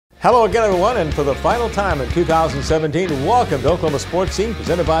Hello again, everyone, and for the final time in 2017, welcome to Oklahoma Sportscene,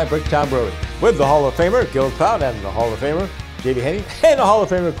 presented by Bricktown Brewery, with the Hall of Famer, Gil Cloud, and the Hall of Famer, J.B. Haney, and the Hall of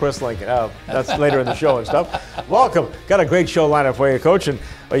Famer, Chris Lincoln. That's later in the show and stuff. Welcome. Got a great show lineup for you, Coach, and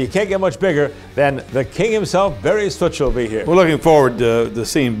you can't get much bigger than the king himself, Barry Switzer, will be here. We're looking forward to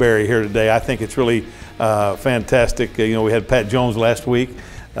seeing Barry here today. I think it's really fantastic. We had Pat Jones last week.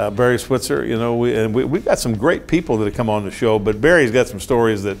 Barry Switzer, we've got some great people that have come on the show, but Barry's got some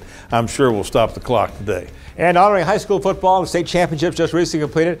stories that I'm sure will stop the clock today. And honoring high school football, the state championships just recently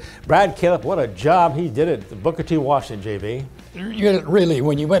completed. Brad Calip, what a job he did at the Booker T. Washington, JB. Really,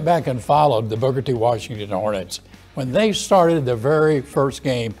 when you went back and followed the Booker T. Washington Hornets, when they started the very first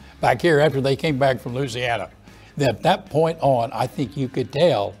game back here after they came back from Louisiana, at that point on, I think you could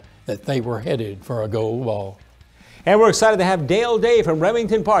tell that they were headed for a gold ball. And we're excited to have Dale Day from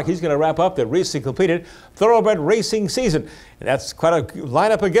Remington Park. He's going to wrap up the recently completed thoroughbred racing season. And that's quite a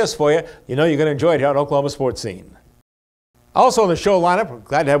lineup of guests for you. You know you're going to enjoy it here on Oklahoma Sportscene. Also on the show lineup, we're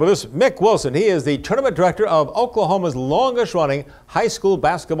glad to have with us Mick Wilson. He is the tournament director of Oklahoma's longest running high school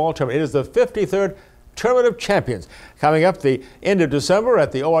basketball tournament. It is the 53rd Tournament of Champions. Coming up the end of December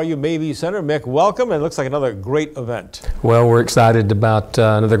at the ORU Mabee Center. Mick, welcome, and it looks like another great event. Well, we're excited about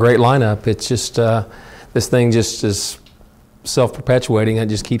another great lineup. It's just this thing just is self-perpetuating. It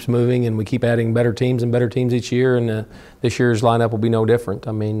just keeps moving, and we keep adding better teams and better teams each year, and this year's lineup will be no different.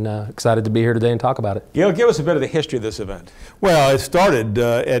 I mean, excited to be here today and talk about it. Give us a bit of the history of this event. Well, it started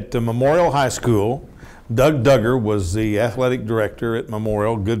at Memorial High School. Doug Duggar was the athletic director at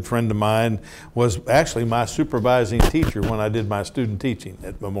Memorial. Good friend of mine, was actually my supervising teacher when I did my student teaching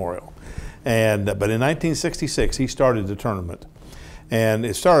at Memorial. But in 1966, he started the tournament. And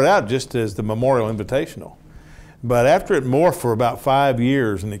it started out just as the Memorial Invitational. But after it morphed for about 5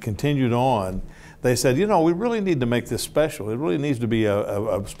 years and it continued on, they said, we really need to make this special. It really needs to be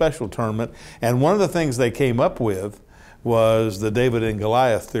a special tournament. And one of the things they came up with was the David and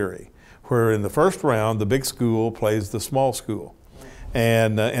Goliath theory, where in the first round, the big school plays the small school.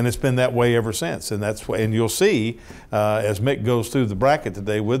 And it's been that way ever since. And you'll see as Mick goes through the bracket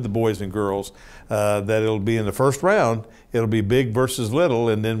today with the boys and girls that it'll be in the first round, it'll be big versus little,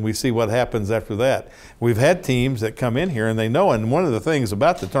 and then we see what happens after that. We've had teams that come in here and they know, and one of the things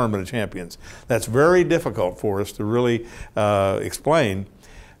about the Tournament of Champions that's very difficult for us to really explain,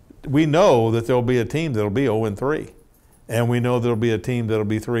 we know that there'll be a team that'll be 0-3, and we know there'll be a team that'll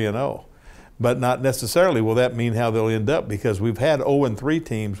be 3-0. But not necessarily will that mean how they'll end up, because we've had 0-3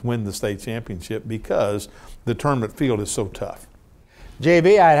 teams win the state championship because the tournament field is so tough.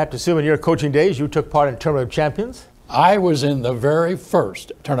 JB, I'd have to assume in your coaching days you took part in Tournament of Champions? I was in the very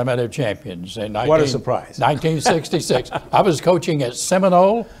first Tournament of Champions in what a surprise. 1966. I was coaching at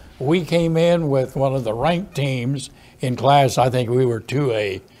Seminole. We came in with one of the ranked teams in class. I think we were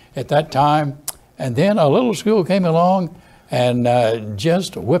 2A at that time. And then a little school came along and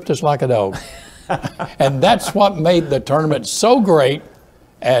just whipped us like a dog. And that's what made the tournament so great,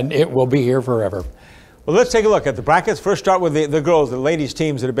 and it will be here forever. Well, let's take a look at the brackets. First, start with the girls, the ladies'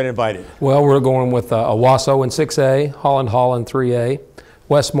 teams that have been invited. Well, we're going with Owasso in 6A, Holland Hall in 3A,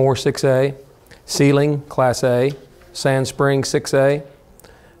 Westmore 6A, Sealing Class A, Sand Springs 6A,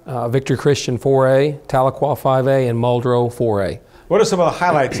 Victory Christian 4A, Tahlequah 5A, and Muldrow 4A. What are some of the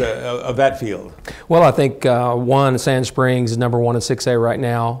highlights of that field? Well, I think Sand Springs is #1 in 6A right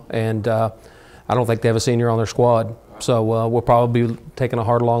now, and I don't think they have a senior on their squad. So we'll probably be taking a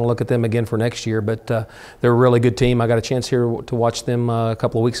hard, long look at them again for next year. But they're a really good team. I got a chance here to watch them a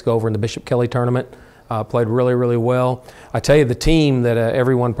couple of weeks ago over in the Bishop Kelly tournament. Played really, really well. I tell you, the team that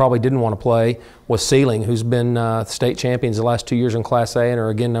everyone probably didn't want to play was Sealing, who's been state champions the last 2 years in Class A and are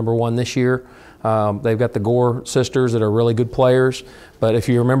again #1 this year. They've got the Gore sisters that are really good players. But if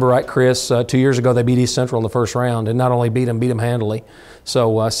you remember right, Chris, 2 years ago they beat East Central in the first round, and not only beat them handily.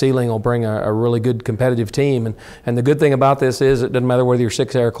 So Sealing will bring a really good competitive team. And the good thing about this is it doesn't matter whether you're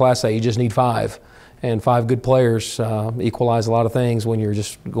 6A or Class A, you just need 5. And 5 good players equalize a lot of things when you're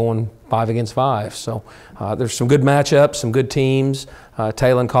just going 5 against 5. So there's some good matchups, some good teams.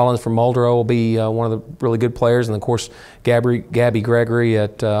 Taylon Collins from Muldrow will be one of the really good players. And, of course, Gabby Gregory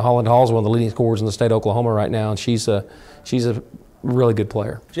at Holland Hall is one of the leading scorers in the state of Oklahoma right now, and she's a really good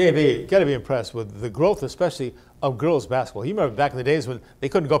player. JB, you got to be impressed with the growth, especially of girls basketball. You remember back in the days when they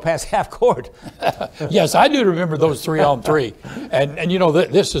couldn't go past half court. Yes, I do remember those 3-on-3. And you know,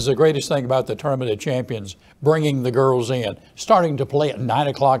 this is the greatest thing about the Tournament of Champions, bringing the girls in, starting to play at 9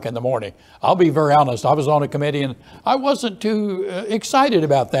 o'clock in the morning. I'll be very honest, I was on a committee and I wasn't too excited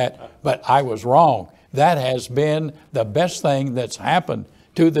about that, but I was wrong. That has been the best thing that's happened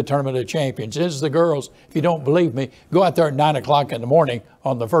to the Tournament of Champions. It's the girls. If you don't believe me, go out there at 9 o'clock in the morning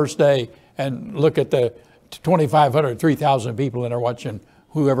on the first day and look at the 2,500, 3,000 people in there watching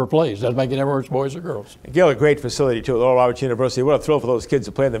whoever plays. Doesn't make any difference, boys or girls. Gil, a great facility too, Oral Roberts University. What a thrill for those kids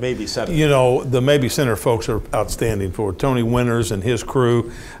to play in the Mabee Center. You know, the Mabee Center folks are outstanding for Tony Winters and his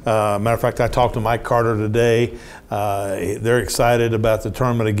crew. Matter of fact, I talked to Mike Carter today. They're excited about the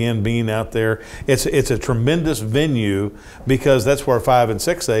tournament again being out there. It's a tremendous venue because that's where 5 and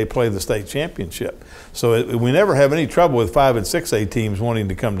 6A play the state championship. So we never have any trouble with 5 and 6A teams wanting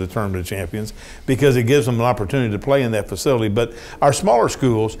to come to the Tournament of Champions because it gives them an opportunity to play in that facility. But our smaller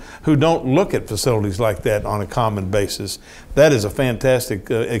schools who don't look at facilities like that on a common basis, that is a fantastic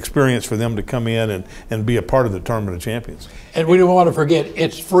experience for them to come in and be a part of the Tournament of Champions. And we don't want to forget,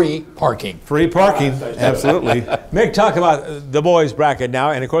 it's free parking. Free parking, absolutely. Mick, talk about the boys bracket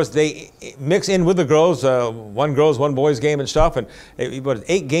now, and of course they mix in with the girls, one girls, one boys game and stuff, and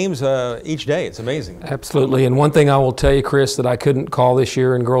 8 games each day. It's amazing. Absolutely, and one thing I will tell you, Chris, that I couldn't call this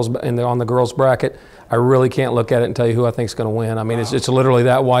year on the girls bracket, I really can't look at it and tell you who I think is going to win. I mean, it's literally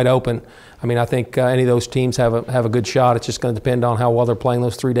that wide open. I mean, I think any of those teams have a good shot. It's just going to depend on how well they're playing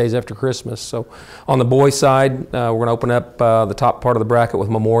those 3 days after Christmas. So on the boys' side, we're going to open up the top part of the bracket with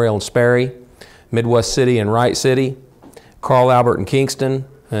Memorial and Sperry, Midwest City and Wright City, Carl Albert and Kingston,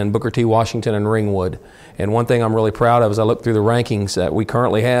 and Booker T. Washington and Ringwood. And one thing I'm really proud of as I look through the rankings that we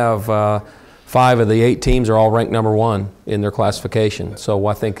currently have 5 of the 8 teams are all ranked #1 in their classification. So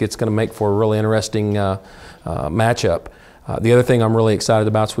I think it's going to make for a really interesting matchup. The other thing I'm really excited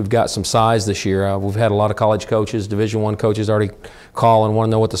about is we've got some size this year. We've had a lot of college coaches, Division I coaches already call and want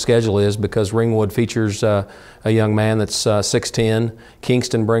to know what the schedule is because Ringwood features a young man that's 6'10".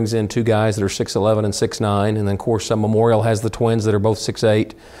 Kingston brings in 2 guys that are 6'11" and 6'9", and then of course Memorial has the twins that are both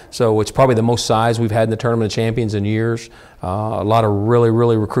 6'8". So it's probably the most size we've had in the Tournament of Champions in years. A lot of really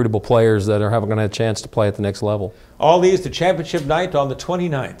recruitable players that are going to have a chance to play at the next level. All these to championship night on the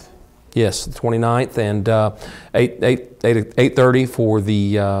 29th. Yes, the 29th, and 8:30 for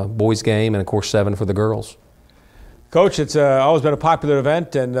the boys game, and of course 7 for the girls. Coach, it's always been a popular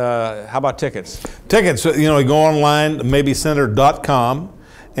event, and how about tickets? Tickets, you know, you go online, mabeecenter.com,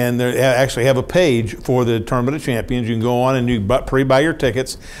 and they actually have a page for the Tournament of Champions. You can go on and you pre-buy your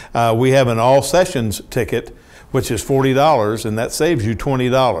tickets. We have an all-sessions ticket, which is $40, and that saves you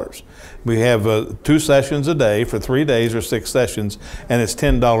 $20. We have 2 sessions a day for 3 days or 6 sessions, and it's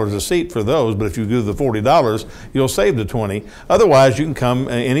 $10 a seat for those. But if you do the $40, you'll save the $20. Otherwise, you can come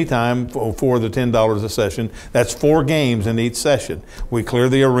anytime for the $10 a session. That's 4 games in each session. We clear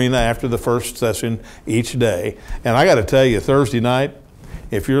the arena after the first session each day. And I got to tell you, Thursday night,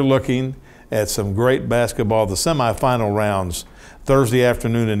 if you're looking at some great basketball, the semifinal rounds Thursday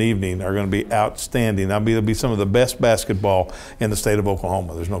afternoon and evening are going to be outstanding. It'll be some of the best basketball in the state of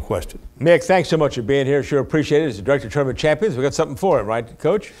Oklahoma. There's no question. Mick, thanks so much for being here. Sure appreciate it. As the Director of Tournament Champions, we got something for him, right,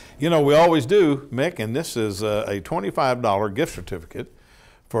 Coach? You know, we always do, Mick, and this is a $25 gift certificate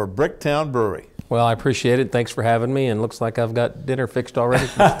for Bricktown Brewery. Well, I appreciate it. Thanks for having me, and looks like I've got dinner fixed already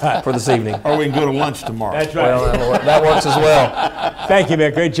for this evening. Or we can go to lunch tomorrow. That's right. Well, that works as well. Thank you,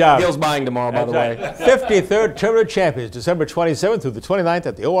 Mick. Great job. Gil's buying tomorrow, by the way. 53rd Tournament of Champions, December 27th through the 29th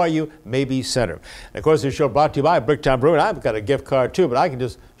at the ORU Mabee Center. And of course, this show brought to you by Bricktown Brewery. I've got a gift card too, but I can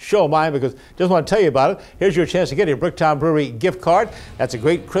just show mine because I just want to tell you about it. Here's your chance to get your Bricktown Brewery gift card. That's a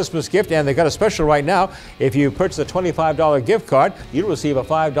great Christmas gift, and they've got a special right now. If you purchase a $25 gift card, you'll receive a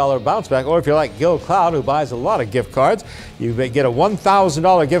 $5 bounce back. Or if you're like Gil Cloud, who buys a lot of gift cards, you may get a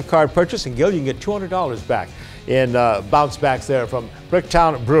 $1,000 gift card purchase, and Gil, you can get $200 back in bounce backs there from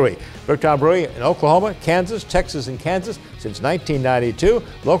Bricktown Brewery. Bricktown Brewery in Oklahoma, Kansas, Texas, and Kansas since 1992.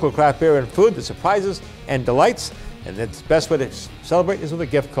 Local craft beer and food that surprises and delights. And the best way to celebrate is with a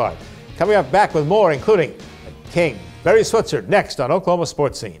gift card. Coming up back with more, including King, Barry Switzer, next on Oklahoma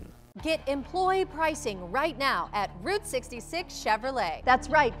Sportscene. Get employee pricing right now at Route 66 Chevrolet. That's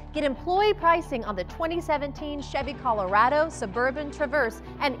right. Get employee pricing on the 2017 Chevy Colorado, Suburban, Traverse,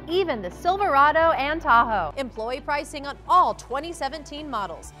 and even the Silverado and Tahoe. Employee pricing on all 2017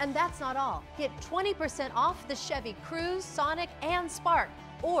 models. And that's not all. Get 20% off the Chevy Cruze, Sonic, and Spark.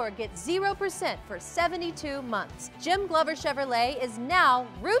 Or get 0% for 72 months. Jim Glover Chevrolet is now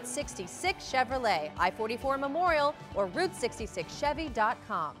Route 66 Chevrolet, I-44 Memorial, or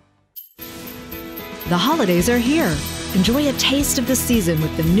Route66Chevy.com. The holidays are here. Enjoy a taste of the season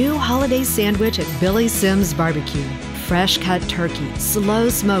with the new holiday sandwich at Billy Sims Barbecue. Fresh cut turkey, slow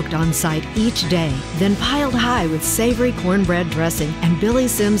smoked on site each day, then piled high with savory cornbread dressing and Billy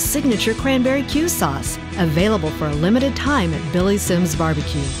Sims' signature cranberry Q sauce. Available for a limited time at Billy Sims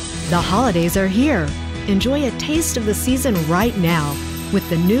Barbecue. The holidays are here. Enjoy a taste of the season right now. with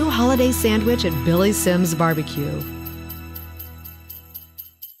the new holiday sandwich at Billy Sims Barbecue.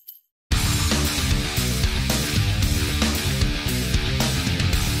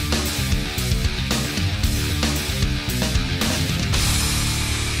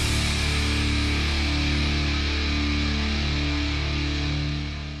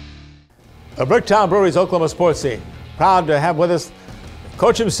 The Bricktown Brewery's Oklahoma Sportscene. Proud to have with us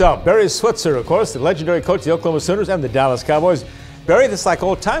coach himself, Barry Switzer, of course, the legendary coach of the Oklahoma Sooners and the Dallas Cowboys. Barry, this is like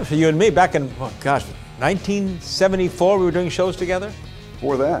old times for you and me back in, oh gosh, 1974 we were doing shows together?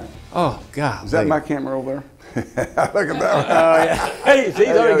 Before that. Oh, God. Is that my camera over there? Look at that one. Oh, yeah. Hey, see,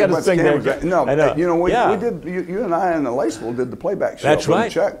 he's already got his thing there. No, I know. You know, we did, you and I in Laceville did the playback show. That's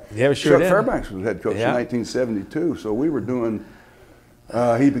right. Chuck. Yeah, we sure Chuck did. Fairbanks was head coach in 1972, so we were doing,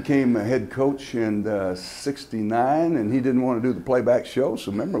 he became a head coach in '69, and he didn't want to do the playback show.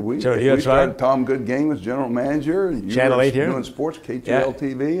 So remember, we started. Right. Tom Goodgame was general manager, and you Channel were 8 here doing sports, KTL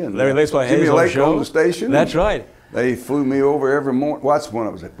TV, and Larry Lacewell Jimmy Hayes Lake show. on the station. That's right. They flew me over every morning. Well, that's when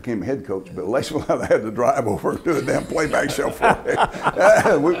I became a head coach, but Lacewell I had to drive over and do a damn playback show for him.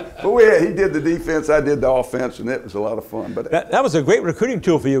 He did the defense, I did the offense, and it was a lot of fun. But that was a great recruiting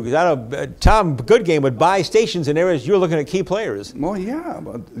tool for you, because I know Tom Goodgame would buy stations in areas you were looking at key players. Well, yeah,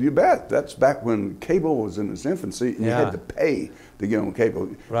 but you bet. That's back when cable was in its infancy, and you had to pay to get on cable.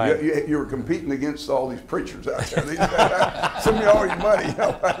 Right. You were competing against all these preachers out there. Send me all your money. You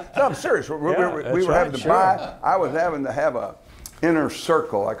know? No, I'm serious. We were having to buy. I was having to have a inner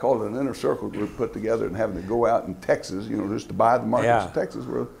circle. I call it an inner circle group put together, and having to go out in Texas, you know, just to buy the markets of Texas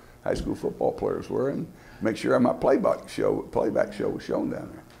where high school football players were, and make sure my playback show was shown down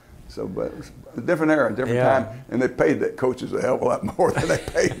there. So, but it was a different era, a different time, and they paid that coaches a hell of a lot more than they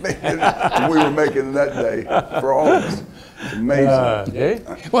paid me than we were making that day for all of us. It's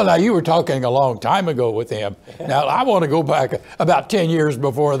amazing. Well, now you were talking a long time ago with him. Now I want to go back about 10 years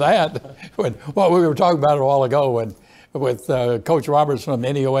before that, when we were talking about it a while ago, when with Coach Robertson from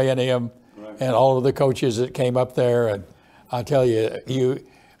NEO A&M and all of the coaches that came up there, and I tell you, you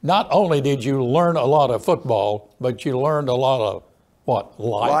not only did you learn a lot of football, but you learned a lot of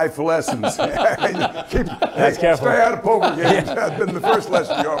life lessons. That's careful. Stay out of poker games. That's been the first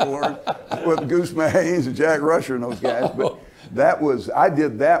lesson you ought to learn with Goose Haynes and Jack Rusher and those guys. But I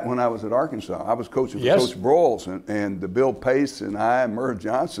did that when I was at Arkansas. I was coaching for Coach Broyles, and Bill Pace and I and Merv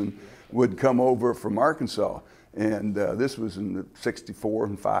Johnson would come over from Arkansas. And this was in the '64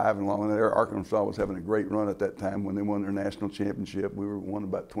 and '5 and along there. Arkansas was having a great run at that time when they won their national championship. We won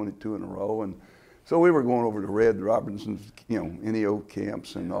about 22 in a row, and so we were going over to Red Robinson's, NEO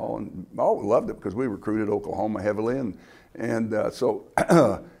camps and all, and all loved it because we recruited Oklahoma heavily, and so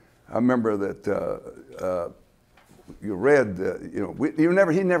I remember that Red,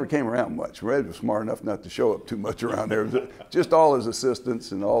 he never came around much. Red was smart enough not to show up too much around there. It was just all his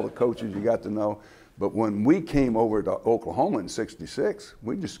assistants and all the coaches you got to know. But when we came over to Oklahoma in '66,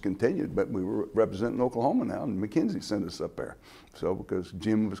 we just continued, but we were representing Oklahoma now, and McKenzie sent us up there. So because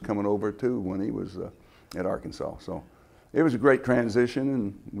Jim was coming over too when he was at Arkansas. So it was a great transition,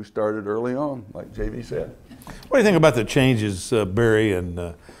 and we started early on, like JV said. What do you think about the changes, Barry,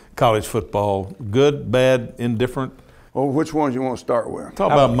 in college football? Good, bad, indifferent? Oh, which ones you want to start with?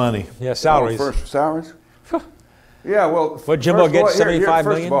 Talk about money. Yeah, salaries. First, salaries? Yeah, well, what Jimbo gets, $75 first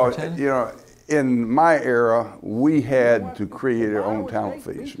million? of all, in my era, we had to create our own talent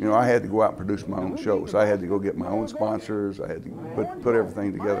fees. I had to go out and produce my own shows. I had to go get my own sponsors. I had to put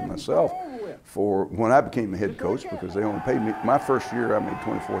everything together myself for when I became a head coach, because they only paid me. My first year, I made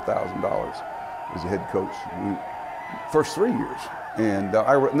 $24,000 as a head coach. First 3 years. And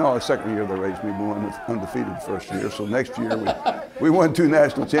the second year they raised me. We went undefeated the first year. So next year we won 2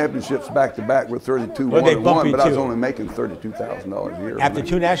 national championships back to back with 32-1-1. But I was only making $32,000 a year. After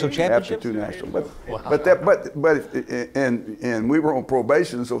 2 national championships? After 2 national. And we were on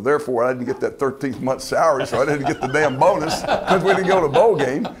probation, so therefore I didn't get that 13th month salary, so I didn't get the damn bonus because we didn't go to the bowl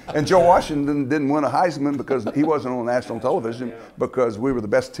game. And Joe Washington didn't win a Heisman because he wasn't on national television, because we were the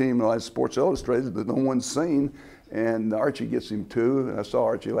best team in Sports Illustrated that no one's seen. And Archie gets him 2. I saw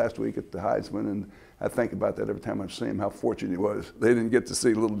Archie last week at the Heisman, and I think about that every time I see him, how fortunate he was. They didn't get to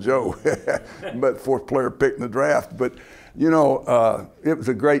see little Joe, but 4th player picked in the draft. But, it was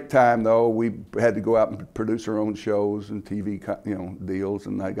a great time, though. We had to go out and produce our own shows and TV, deals,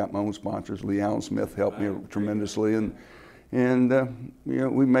 and I got my own sponsors. Lee Allen Smith helped me tremendously, and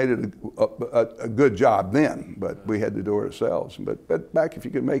we made it a good job then, but we had to do it ourselves. But back, if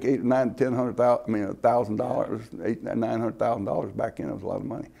you could make $800,000, $900,000, $1,000, $800,000, $900,000 back then, it was a lot of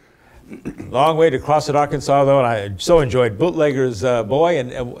money. Long way to cross at Arkansas, though, and I so enjoyed Bootlegger's Boy.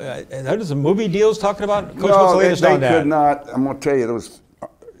 And there's some movie deals talking about. Coach, what's the latest on that? They could not. I'm going to tell you,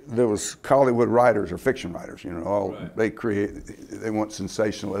 there was Hollywood writers or fiction writers. You know, all they want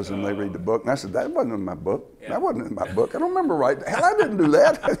sensationalism. They read the book, and I said that wasn't in my book. Yeah. That wasn't in my book. I don't remember writing. Hell, I didn't do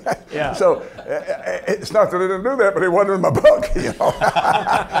that. Yeah. So it's not that I didn't do that, but it wasn't in my book. You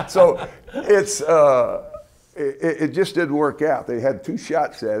know. So it's. It just didn't work out. They had 2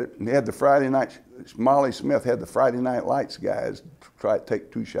 shots at it, and they had the Friday night. Molly Smith had the Friday Night Lights guys try to take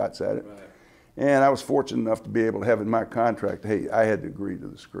 2 shots at it, and I was fortunate enough to be able to have in my contract, hey, I had to agree to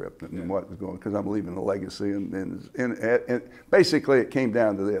the script and what was going, because I'm leaving a legacy, and basically it came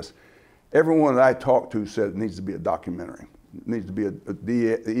down to this: everyone that I talked to said it needs to be a documentary. It needs to be a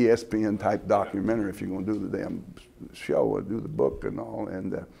ESPN type documentary if you're going to do the damn show or do the book and all,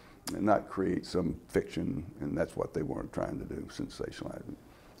 and not create some fiction, and that's what they weren't trying to do, sensationalize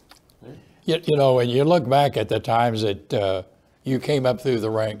it. You know, when you look back at the times that you came up through the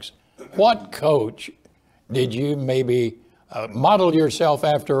ranks, what coach did you maybe model yourself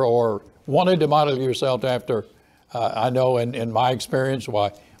after or wanted to model yourself after? I know in my experience,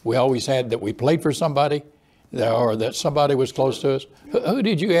 we always had that we played for somebody or that somebody was close to us. Who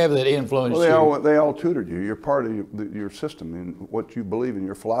did you have that influenced you? They all tutored you. You're part of your system and what you believe in,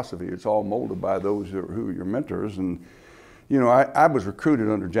 your philosophy. It's all molded by those who are your mentors. And, you know, I was recruited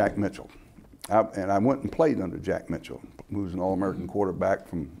under Jack Mitchell. And I went and played under Jack Mitchell, who was an All-American quarterback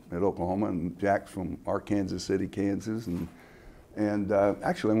at Oklahoma, and Jack's from Arkansas City, Kansas. And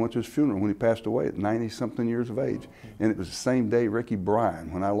actually, I went to his funeral when he passed away at 90-something years of age. And it was the same day Ricky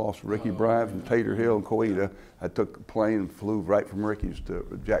Bryan. When I lost Ricky Bryan from Tater Hill and Coeta, I took a plane and flew right from Ricky's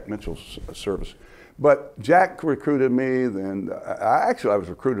to Jack Mitchell's service. But Jack recruited me, then I was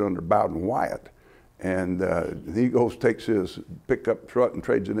recruited under Bowden Wyatt. And he takes his pickup truck and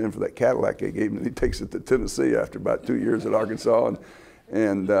trades it in for that Cadillac they gave him, and he takes it to Tennessee after about 2 years at Arkansas.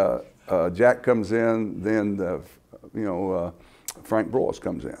 And Jack comes in, then Frank Broyles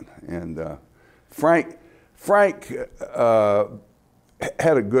comes in, and Frank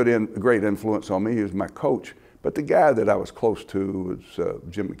had a great influence on me. He was my coach, but the guy that I was close to was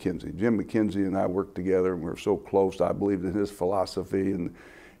Jim McKenzie. Jim McKenzie and I worked together, and we were so close. I believed in his philosophy, and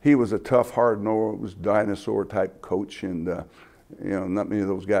he was a tough, hard-nosed, dinosaur-type coach, and not many of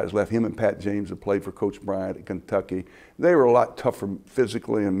those guys left. Him and Pat James had played for Coach Bryant at Kentucky. They were a lot tougher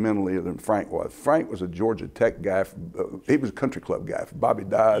physically and mentally than Frank was. Frank was a Georgia Tech guy. He was a country club guy for Bobby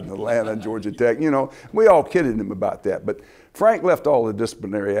Dodd in Atlanta, Georgia Tech. You know, we all kidded him about that. But Frank left all the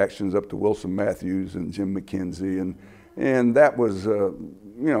disciplinary actions up to Wilson Matthews and Jim McKenzie, and that was,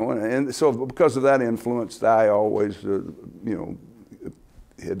 and so because of that influence, I always,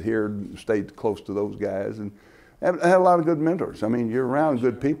 adhered and stayed close to those guys, and I had a lot of good mentors. I mean, you're around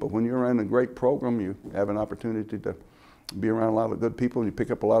good people. When you're in a great program, you have an opportunity to be around a lot of good people, and you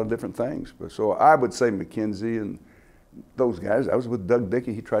pick up a lot of different things. But so I would say McKenzie and those guys. I was with Doug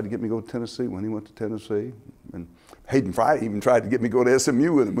Dickey. He tried to get me to go to Tennessee when he went to Tennessee, and Hayden Fry even tried to get me to go to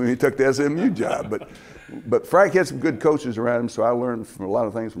SMU with him when he took the SMU job. But Frank had some good coaches around him, so I learned from a lot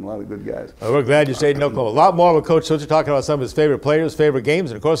of things from a lot of good guys. Well, we're glad you stayed in Oklahoma. A lot more with Coach Switzer talking about some of his favorite players, favorite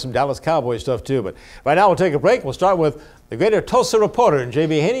games, and of course some Dallas Cowboys stuff too. But right now we'll take a break. We'll start with the Greater Tulsa reporter and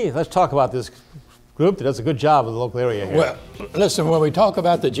J.B. Haney. Let's talk about this group that does a good job in the local area here. Well, listen, when we talk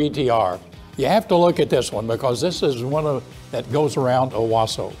about the GTR, you have to look at this one because this is one that goes around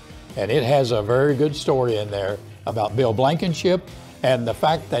Owasso, and it has a very good story in there about Bill Blankenship and the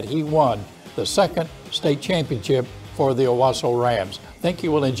fact that he won the second state championship for the Owasso Rams. I think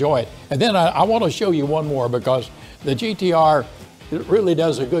you will enjoy it. And then I want to show you one more because the GTR really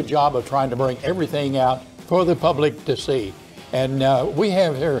does a good job of trying to bring everything out for the public to see. And we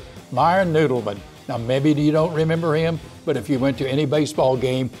have here Myron Noodleman. Now maybe you don't remember him, but if you went to any baseball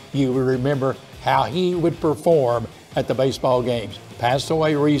game, you would remember how he would perform at the baseball games. Passed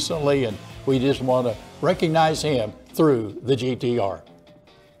away recently, and we just want to recognize him through the GTR.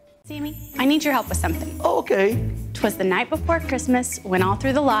 Sammy, I need your help with something. Okay. 'Twas the night before Christmas, went all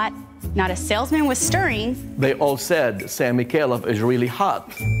through the lot. Not a salesman was stirring. They all said Sammy Calip is really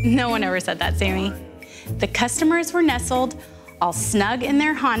hot. No one ever said that, Sammy. The customers were nestled, all snug in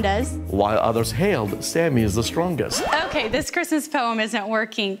their Hondas. While others hailed Sammy is the strongest. Okay, this Christmas poem isn't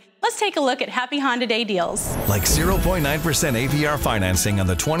working. Let's take a look at Happy Honda Day deals. Like 0.9% APR financing on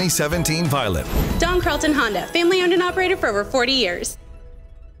the 2017 Pilot. Don Carlton Honda, family owned and operated for over 40 years.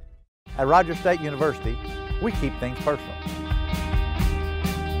 At Rogers State University, we keep things personal.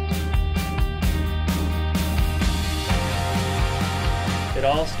 It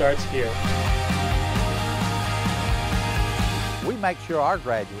all starts here. We make sure our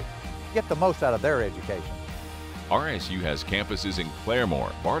graduates get the most out of their education. RSU has campuses in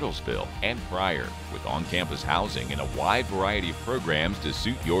Claremore, Bartlesville, and Pryor, with on-campus housing and a wide variety of programs to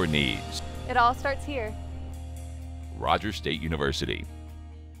suit your needs. It all starts here. Rogers State University.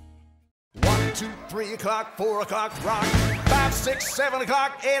 1, 2, 3 o'clock, 4 o'clock, rock. 5, 6, 7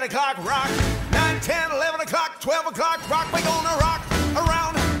 o'clock, 8 o'clock, rock. 9, 10, 11 o'clock, 12 o'clock, rock. We're gonna rock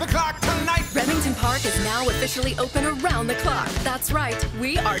around the clock tonight. Remington Park is now officially open around the clock. That's right,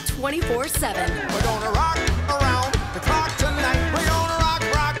 we are 24/7. We're gonna rock around the clock tonight. We're gonna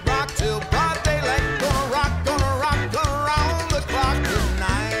rock till broad daylight. Gonna rock around the clock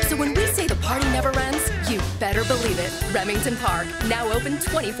tonight. So when we say the party never ends, you better believe it. Remington Park, now open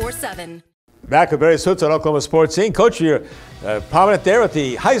 24/7. Back with Barry Switzer on Oklahoma Sportscene. Coach, you're prominent there at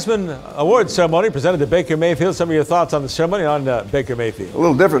the Heisman Awards ceremony presented to Baker Mayfield. Some of your thoughts on the ceremony on Baker Mayfield? A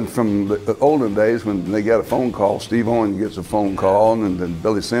little different from the olden days when they got a phone call. Steve Owen gets a phone call, and then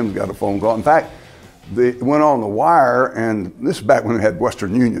Billy Sims got a phone call. In fact, they went on the wire, and this is back when we had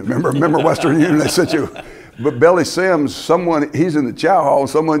Western Union. Remember Western Union? They sent you. But Billy Sims, he's in the chow hall, and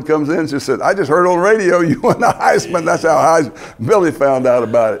someone comes in and just said, "I just heard on the radio you won the Heisman." That's how Billy found out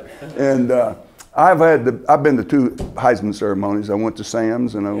about it. And I've been to 2 Heisman ceremonies. I went to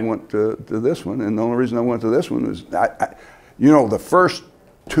Sam's and I went to this one. And the only reason I went to this one was, the first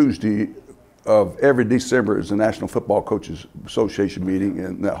Tuesday of every December is the National Football Coaches Association meeting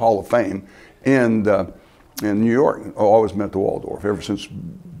in the Hall of Fame in New York. I always met the Waldorf ever since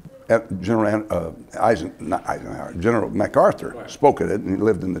General MacArthur spoke at it, and he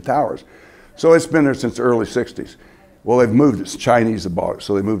lived in the towers. So it's been there since the early 60s. Well, they've moved. It's Chinese that bought it,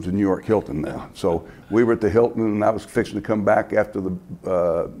 so they moved to New York Hilton now. So we were at the Hilton, and I was fixing to come back after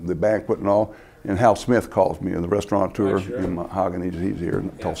the banquet and all, and Hal Smith calls me, the restaurateur in Mahogany. He's here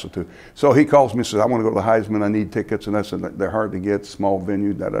in Tulsa too. So he calls me and says, "I want to go to the Heisman. I need tickets." And I said, "They're hard to get, small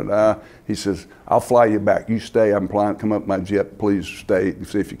venue, da-da-da." He says, "I'll fly you back. You stay. I'm flying. Come up my jet. Please stay.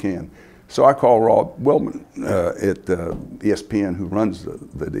 See if you can." So I called Rod Wellman at ESPN, who runs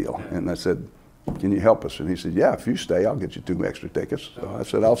the deal, and I said, "Can you help us?" And he said, "Yeah, if you stay, I'll get you 2 extra tickets." So I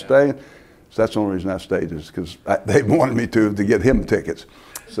said, "I'll stay." So that's the only reason I stayed, is because they wanted me to get him tickets.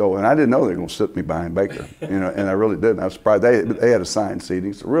 So, and I didn't know they were going to sit me behind Baker, and I really didn't. I was surprised. They had assigned seating.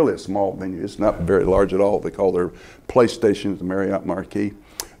 It's really a small venue. It's not very large at all. They call their PlayStation the Marriott Marquis.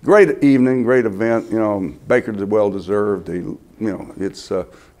 Great evening, great event. Baker did well deserved. It's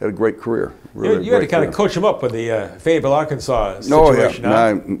had a great career. Really you had to kind of coach him up with the Fayetteville, Arkansas situation.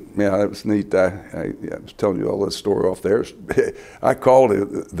 Yeah, it was neat. I was telling you all this story off there. I called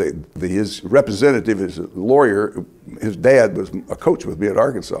his representative, his lawyer. His dad was a coach with me at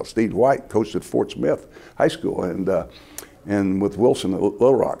Arkansas. Steve White coached at Fort Smith High School and with Wilson at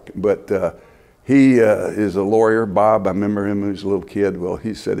Little Rock. But he is a lawyer, Bob. I remember him when he was a little kid. Well,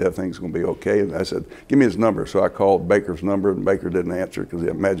 he said everything's going to be okay. And I said, "Give me his number." So I called Baker's number, and Baker didn't answer because he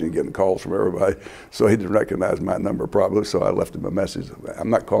imagined getting calls from everybody. So he didn't recognize my number probably. So I left him a message.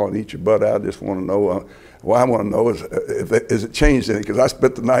 "I'm not calling to eat your butt out. I just want to know. What I want to know is is it changed any? Because I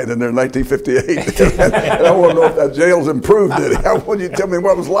spent the night in there in 1958. And I want to know if that jail's improved any. I want you to tell me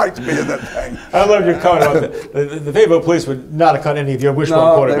what it was like to be in that thing." I love your comment about the Fayetteville police would not have caught any of your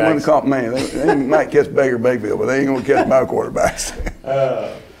wishbone quarterbacks. No, they wouldn't caught me. They might catch Baker Mayfield, but they ain't going to catch my quarterbacks.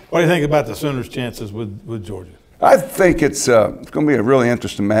 What do you think about the Sooners' chances with Georgia? I think it's going to be a really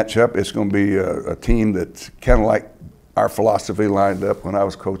interesting matchup. It's going to be a team that's kind of like our philosophy lined up when I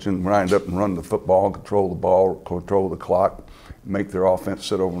was coaching, lined up and run the football, control the ball, control the clock, make their offense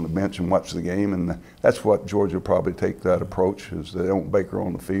sit over on the bench and watch the game. And that's what Georgia will probably take that approach, is they don't Baker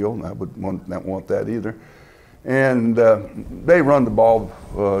on the field, and I would not want that either. And they run the ball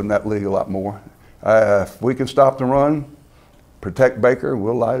in that league a lot more. If we can stop the run, protect Baker,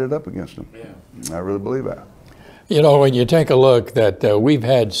 we'll light it up against them. Yeah. I really believe that. When you take a look that we've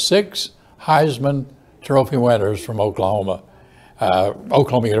had 6 Heisman Trophy winners from Oklahoma,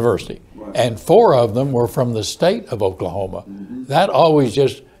 Oklahoma University, right. And 4 of them were from the state of Oklahoma. Mm-hmm. That always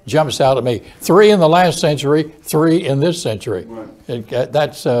just jumps out at me. 3 in the last century, 3 in this century. Right.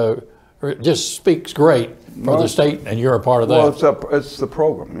 That's just speaks great for the state, and you're a part of that. Well, it's the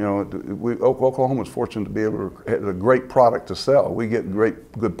program. Oklahoma's fortunate to be able to have a great product to sell. We get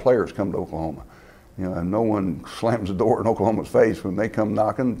good players come to Oklahoma. And no one slams the door in Oklahoma's face. When they come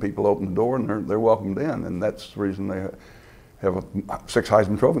knocking, people open the door and they're welcomed in. And that's the reason they have 6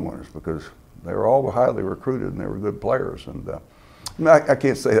 Heisman Trophy winners, because they were all highly recruited and they were good players. And I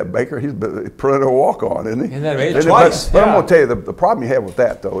can't say that Baker, he's a perennial walk-on, isn't he? And that made it twice. But I'm going to tell you, the problem you have with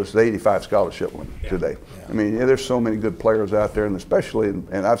that, though, is the 85 scholarship one today. Yeah. I mean, there's so many good players out there, and especially,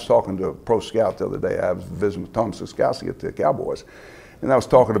 and I was talking to a pro scout the other day. I was visiting with Tom Siskowski at the Cowboys. And I was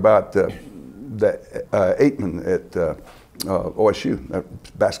talking about that Aitman at OSU,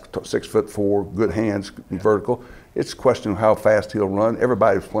 basketball, 6'4", good hands, vertical. It's a question of how fast he'll run.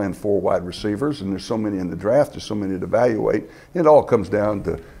 Everybody's playing 4 wide receivers, and there's so many in the draft, there's so many to evaluate. It all comes down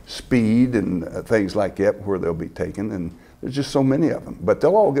to speed and things like that, where they'll be taken, and there's just so many of them. But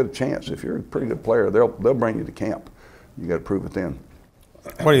they'll all get a chance. If you're a pretty good player, they'll bring you to camp. You got to prove it then.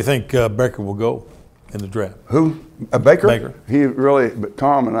 Where do you think Baker will go in the draft? Who? Baker? Baker. He really, but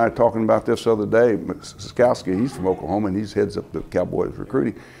Tom and I talking about this the other day. Skowski, he's from Oklahoma, and he heads up the Cowboys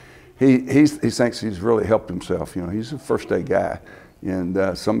recruiting. He thinks he's really helped himself. You know, he's a first-day guy, and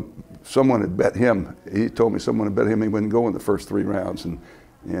someone had bet him. He told me someone had bet him he wouldn't go in the first 3 rounds, and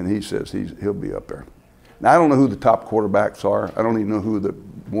he says he'll be up there. Now I don't know who the top quarterbacks are. I don't even know who the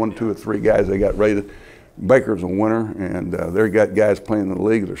 1, 2, or 3 guys they got rated. Baker's a winner, and they've got guys playing in the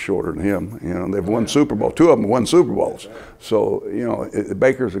league that are shorter than him. You know, they've won Super Bowl. 2 of them won Super Bowls. So you know,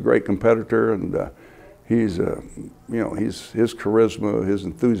 Baker's a great competitor, and he's his charisma, his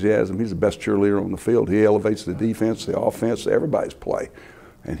enthusiasm. He's the best cheerleader on the field. He elevates the defense, the offense, everybody's play,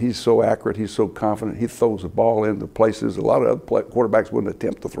 and he's so accurate. He's so confident. He throws the ball into places a lot of other quarterbacks wouldn't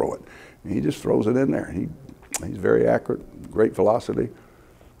attempt to throw it. And he just throws it in there. He's very accurate, great velocity,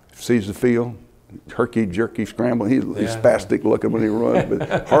 sees the field. Herky, jerky, scramble. He's spastic looking when he runs,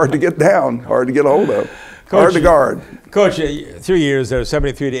 but hard to get down, hard to get a hold of, Coach, hard to guard. Coach, 3 years there,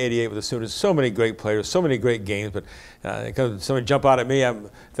 73 to 88 with the students. So many great players, so many great games. But somebody jump out at me. I'm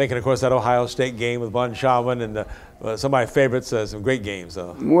thinking, of course, that Ohio State game with Von Schaumann and some of my favorites. Some great games.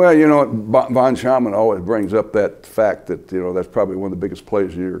 Well, you know, Von Schaumann always brings up that fact that that's probably one of the biggest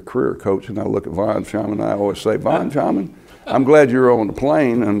plays of your career, Coach. And I look at Von Schaumann, and I always say, Von Schaumann, I'm glad you were on the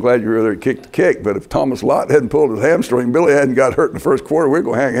plane. I'm glad you were there to kick the kick. But if Thomas Lott hadn't pulled his hamstring, Billy hadn't got hurt in the first quarter, we're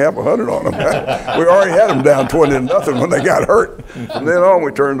going to hang half 100 on him. We already had them down 20-0 when they got hurt. From then on,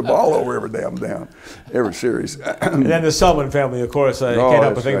 we turned the ball over every series. And then the Selman family, of course. You can't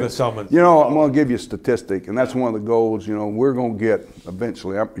help but think of the Selmans. You know, I'm going to give you a statistic, and that's one of the goals. You know, we're going to get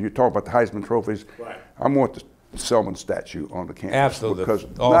eventually. You talk about the Heisman trophies. Right. I want the Selman statue on the campus. Absolutely. Because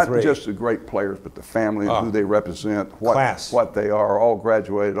all not 3. just the great players, but the family, who they represent, what they are, all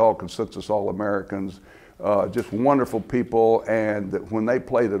graduated, all consensus All-Americans, just wonderful people. And when they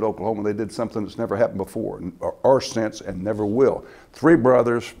played at Oklahoma, they did something that's never happened before, or since, and never will. 3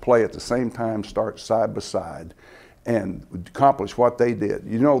 brothers play at the same time, start side by side, and accomplish what they did.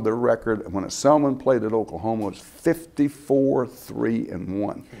 You know, their record when a Selman played at Oklahoma was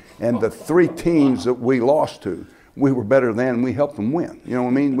 54-3-1. And the 3 teams that we lost to, we were better than, and we helped them win. You know what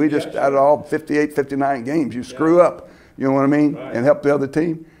I mean? We just, out of all 58, 59 games, you screw up, you know what I mean, and help the other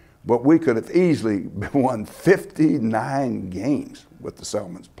team. But we could have easily won 59 games with the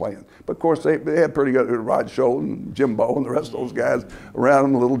Selmans playing. But of course, they had pretty good, Rod Scholl and Jim Bowe and the rest of those guys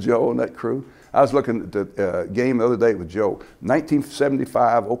around them, Little Joe and that crew. I was looking at the game the other day with Joe.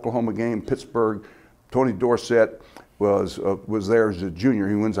 1975 Oklahoma game, Pittsburgh. Tony Dorsett was there as a junior.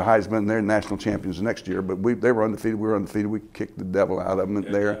 He wins the Heisman. They're national champions the next year. But they were undefeated. We were undefeated. We kicked the devil out of them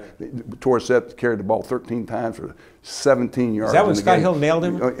there. Dorsett carried the ball 13 times for 17 yards. Is that when Scott Hill nailed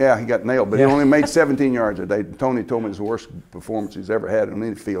him? Yeah, he got nailed. But he only made 17 yards a day. Tony told me it was the worst performance he's ever had on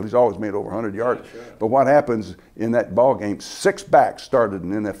any field. He's always made over 100 yards. But what happens in that ball game, 6 backs started in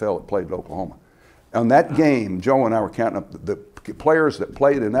the NFL that played at Oklahoma. On that game, Joe and I were counting up the players that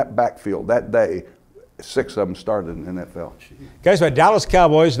played in that backfield that day. 6 of them started in the NFL. Guys, my Dallas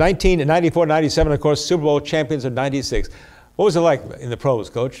Cowboys, 1994-97, of course, Super Bowl champions of 96. What was it like in the pros,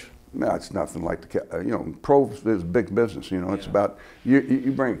 Coach? No, it's nothing like pros is big business. You know, it's about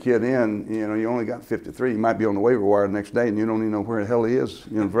you bring a kid in. You know, you only got 53. You might be on the waiver wire the next day, and you don't even know where the hell he is.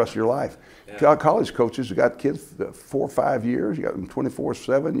 You know, the rest of your life. Yeah. College coaches, you got kids 4 or 5 years. You got them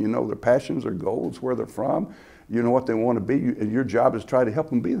 24/7. You know their passions, their goals, where they're from. You know what they want to be. And your job is to try to help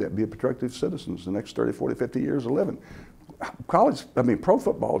them be that, be a productive citizens the next 30, 40, 50 years of living. Pro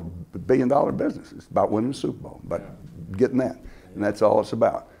football is a $1 billion business. It's about winning the Super Bowl, about getting that, and that's all it's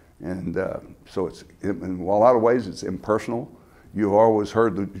about. And so it's, in a lot of ways, it's impersonal. You've always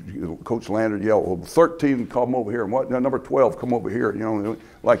heard Coach Lander yell, "Well, 13 come over here," and what? Number 12 come over here. You know,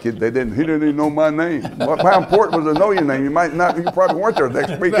 like he didn't even know my name. How important was to know your name? You might not. You probably weren't there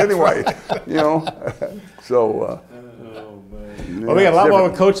next week anyway. You know, so. Well, we got a lot more,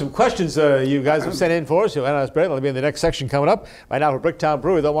 Coach. Some questions you guys have sent in for us. That'll be in the next section coming up. Right now for Bricktown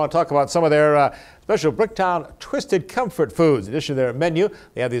Brewery, they'll want to talk about some of their special Bricktown Twisted Comfort Foods. In addition to their menu,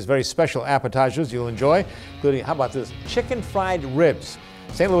 they have these very special appetizers you'll enjoy, including, how about this, chicken fried ribs.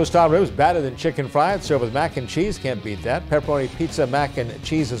 St. Louis style ribs, better than chicken fried, served with mac and cheese. Can't beat that. Pepperoni pizza, mac and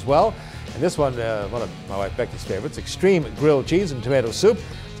cheese as well. And this one of my wife Becky's favorites, extreme grilled cheese and tomato soup.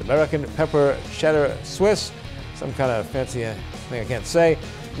 It's American pepper cheddar Swiss, some kind of fancy thing I can't say.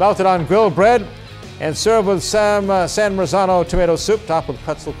 Melted on grilled bread and served with San Marzano tomato soup topped with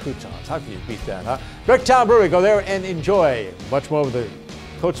pretzel croutons. How can you beat that, huh? Bricktown Brewery, go there and enjoy. Much more with the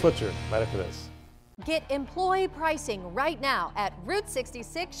Coach Switzer right after this. Get employee pricing right now at Route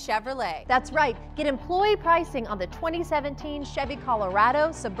 66 Chevrolet. That's right, get employee pricing on the 2017 Chevy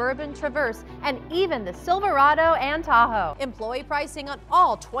Colorado, Suburban, Traverse, and even the Silverado and Tahoe. Employee pricing on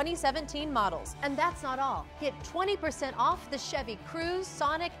all 2017 models. And that's not all. Get 20% off the Chevy Cruze,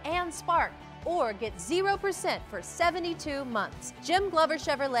 Sonic, and Spark. Or get 0% for 72 months. Jim Glover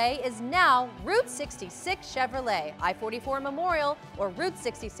Chevrolet is now Route 66 Chevrolet, I-44 Memorial, or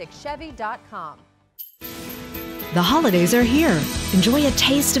Route66Chevy.com. The holidays are here. Enjoy a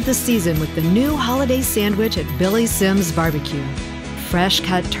taste of the season with the new holiday sandwich at Billy Sims Barbecue. Fresh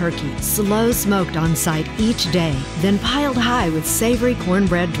cut turkey, slow smoked on site each day, then piled high with savory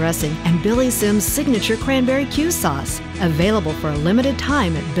cornbread dressing and Billy Sims' signature cranberry Q sauce. Available for a limited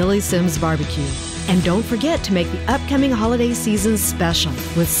time at Billy Sims Barbecue. And don't forget to make the upcoming holiday season special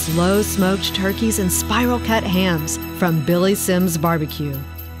with slow smoked turkeys and spiral cut hams from Billy Sims Barbecue.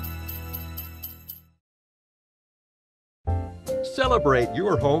 Celebrate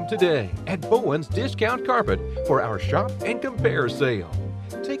your home today at Bowen's Discount Carpet for our Shop and Compare sale.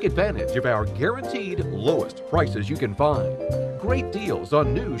 Take advantage of our guaranteed lowest prices you can find, great deals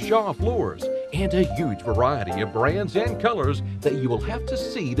on new Shaw floors, and a huge variety of brands and colors that you will have to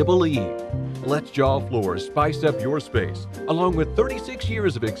see to believe. Let Shaw Floors spice up your space, along with 36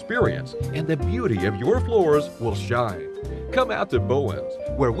 years of experience, and the beauty of your floors will shine. Come out to Bowen's,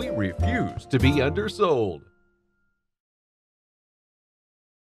 where we refuse to be undersold.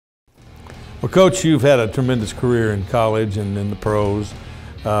 Well, Coach, you've had a tremendous career in college and in the pros.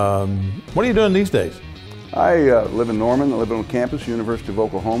 What are you doing these days? I live in Norman. I live on campus, University of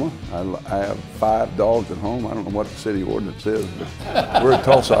Oklahoma. I have 5 dogs at home. I don't know what the city ordinance is, but we're in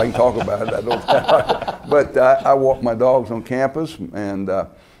Tulsa. I can talk about it. I don't. But I walk my dogs on campus, and I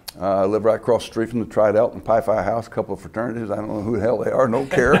live right across the street from the Tridelt and Pi Phi House, a couple of fraternities. I don't know who the hell they are. Don't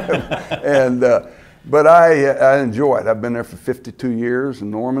care. And but I enjoy it. I've been there for 52 years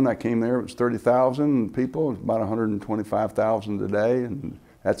in Norman. I came there, it was 30,000 people. It's about 125,000 today, and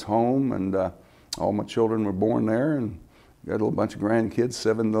that's home. And all my children were born there, and got a little bunch of grandkids,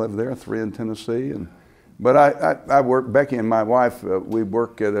 7 live there, 3 in Tennessee. But I work, Becky and my wife, we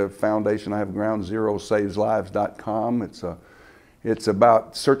work at a foundation I have, GroundZeroSavesLives.com. It's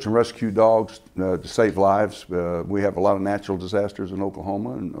about search and rescue dogs to save lives. We have a lot of natural disasters in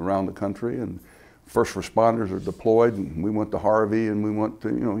Oklahoma and around the country, and first responders are deployed, and we went to Harvey, and we went to,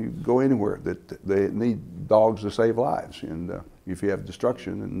 you go anywhere that they need dogs to save lives, and if you have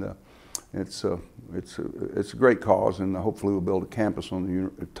destruction, and it's a great cause, and hopefully we'll build a campus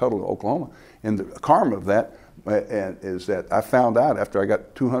on the Tuttle, Oklahoma. And the karma of that is that I found out after I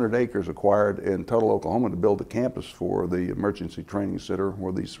got 200 acres acquired in Tuttle, Oklahoma, to build a campus for the emergency training center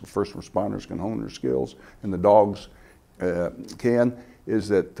where these first responders can hone their skills, and the dogs is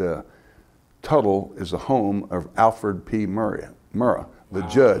that Tuttle is the home of Alfred P. Murrah, the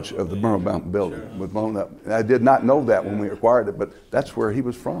judge of the Murrah Mountain building. Sure. Was blown up. And I did not know that when we acquired it, but that's where he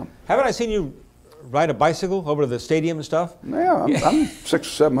was from. Haven't I seen you ride a bicycle over to the stadium and stuff? Yeah, I'm 600 or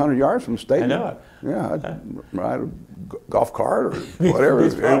 700 yards from the stadium. I know it. Yeah, I'd ride a golf cart or whatever.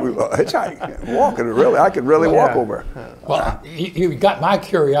 Hitchhike, walking. Really, I could really walk over. Well, you got my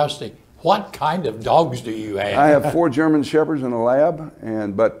curiosity. What kind of dogs do you have? I have 4 German Shepherds in a lab,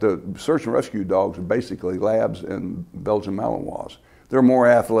 but the search and rescue dogs are basically labs and Belgian Malinois. They're more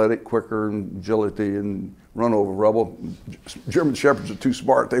athletic, quicker, and agility, and run over rubble. German Shepherds are too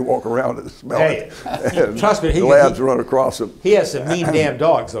smart. They walk around and smell it. Trust me, the labs run across them. He has some mean damn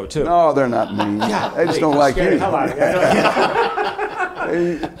dogs, though, too. No, they're not mean. God, they just don't like you.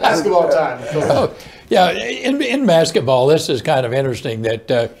 Basketball time. Oh, yeah, in basketball, this is kind of interesting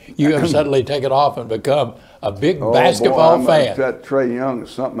that you have suddenly taken off and become a big basketball fan. That Trey Young is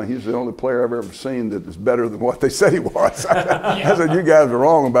something. He's the only player I've ever seen that is better than what they said he was. I said, you guys are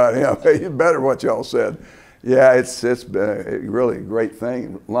wrong about him. He's better than what y'all said. Yeah, it's been really a great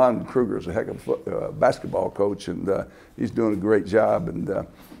thing. Lon Kruger is a heck of a basketball coach, and he's doing a great job. And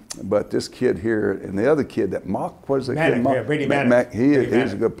but this kid here and the other kid, that Mock, what is that kid? Yeah, Brady Mack.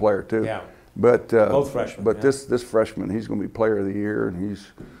 He's a good player too. Yeah. But both freshmen. But this freshman, he's going to be player of the year, and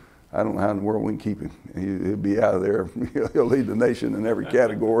I don't know how in the world we can keep him. He'll be out of there. He'll lead the nation in every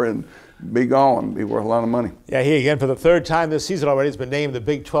category and be gone, be worth a lot of money. Yeah, he again for the third time this season already has been named the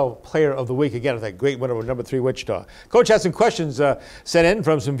Big 12 Player of the Week again with that great win over number 3 Wichita. Coach has some questions sent in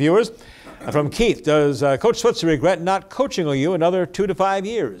from some viewers. From Keith, does Coach Switzer regret not coaching you another 2 to 5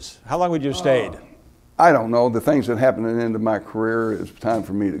 years? How long would you have stayed? I don't know. The things that happened at the end of my career, it was time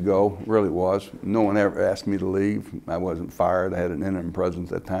for me to go. It really was. No one ever asked me to leave. I wasn't fired. I had an interim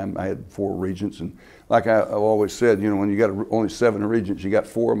president at that time. I had 4 regents. And like I've always said, you know, when you got only 7 regents, you got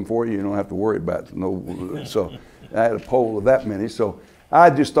 4 of them for you, you don't have to worry about it. No, so I had a poll of that many. So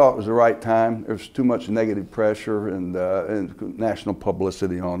I just thought it was the right time. There was too much negative pressure and national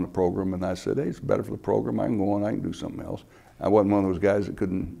publicity on the program. And I said, hey, it's better for the program. I can go on. I can do something else. I wasn't one of those guys that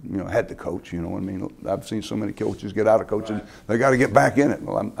couldn't, you know, had to coach, you know what I mean? I've seen so many coaches get out of coaching, right. They got to get back in it.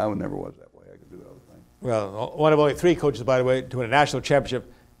 Well, I never was that way. I could do other things. Well, one of only 3 coaches, by the way, to win a national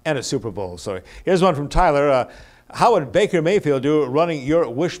championship and a Super Bowl. So here's one from Tyler. How would Baker Mayfield do running your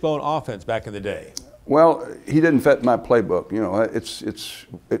wishbone offense back in the day? Well, he didn't fit my playbook. You know, it's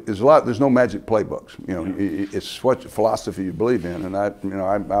a lot. There's no magic playbooks. You know, it's what philosophy you believe in. And I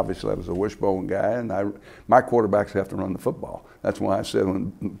obviously I was a wishbone guy, and my quarterbacks have to run the football. That's why I said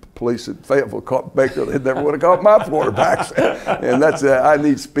when police at Fayetteville caught Baker, they never would have caught my quarterbacks. And that's I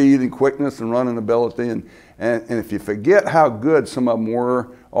need speed and quickness and running ability. And if you forget how good some of them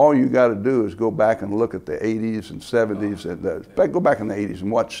were, all you got to do is go back and look at the 80s and 70s. And go back in the 80s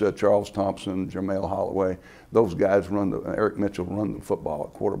and watch Charles Thompson, Jamel Holloway. Those guys Eric Mitchell run the football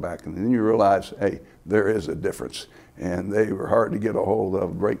at quarterback. And then you realize, hey, there is a difference. And they were hard to get a hold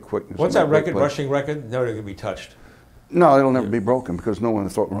of, great quickness. What's that record, rushing record? Never going to be touched. No, it'll never be broken because no one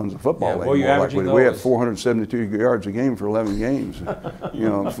runs the football anymore. We had 472 yards a game for 11 games, you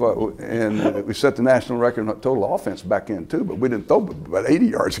know, and we set the national record in total offense back in too. But we didn't throw about 80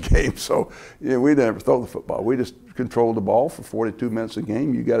 yards a game, so yeah, we never throw the football. We just controlled the ball for 42 minutes a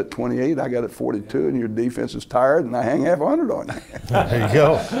game. You got it 28, I got it 42, and your defense is tired, and I hang half 100 on you. There you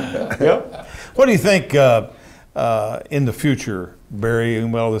go. Yep. What do you think in the future, Barry,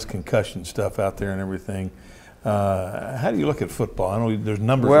 and all this concussion stuff out there and everything? How do you look at football? I know there's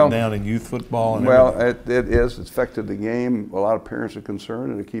numbers down in youth football. And it is. It's affected the game. A lot of parents are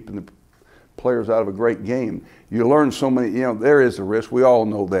concerned and are keeping the players out of a great game. You learn so many. You know, there is a risk. We all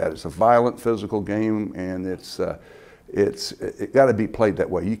know that it's a violent, physical game, and it got to be played that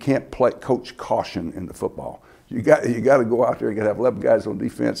way. You can't coach caution into football. You got to go out there. You got to have 11 guys on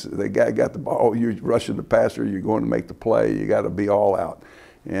defense. The guy got the ball. You're rushing the passer. You're going to make the play. You got to be all out,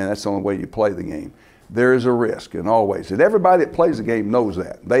 and that's the only way you play the game. There is a risk, and always. And everybody that plays the game knows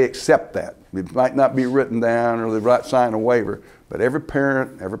that. They accept that. It might not be written down or they sign a waiver, but every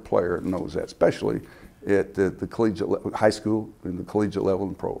parent, every player knows that, especially at the collegiate level, high school, and the collegiate level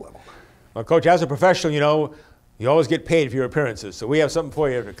and pro level. Well, Coach, as a professional, you know, you always get paid for your appearances. So we have something for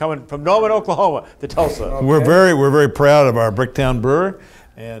you coming from Norman, Oklahoma to Tulsa. Okay. We're very proud of our Bricktown Brewery.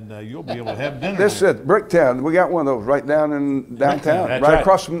 And you'll be able to have dinner. This is Bricktown. We got one of those right down in downtown, right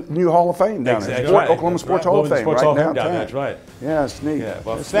across from the new Hall of Fame down there. Oklahoma Sports Hall of Fame, right downtown. That's right. Yeah, it's neat. Yeah,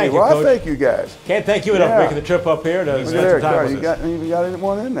 well, thank you, Coach. Thank you guys. Can't thank you enough for making the trip up here to spend some time with us. You even got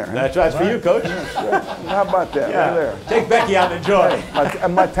anyone in there. That's right. That's for you, Coach. How about that? Yeah. Right there. Take Becky out and enjoy.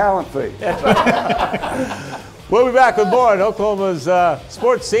 My talent fee. That's right. We'll be back with more on Oklahoma's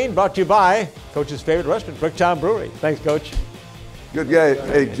sports scene, brought to you by Coach's favorite restaurant, Bricktown Brewery. Thanks, Coach. Good guy.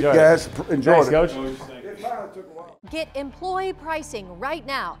 Hey, guys, enjoyed it. Coach. Get employee pricing right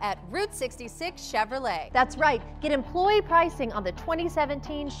now at Route 66 Chevrolet. That's right. Get employee pricing on the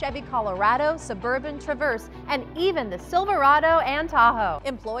 2017 Chevy Colorado, Suburban, Traverse, and even the Silverado and Tahoe.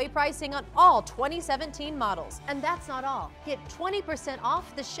 Employee pricing on all 2017 models. And that's not all. Get 20%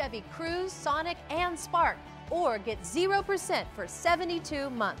 off the Chevy Cruze, Sonic, and Spark. Or get 0% for 72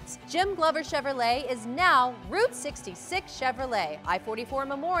 months. Jim Glover Chevrolet is now Route 66 Chevrolet, I-44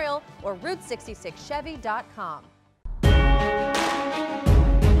 Memorial, or Route66Chevy.com.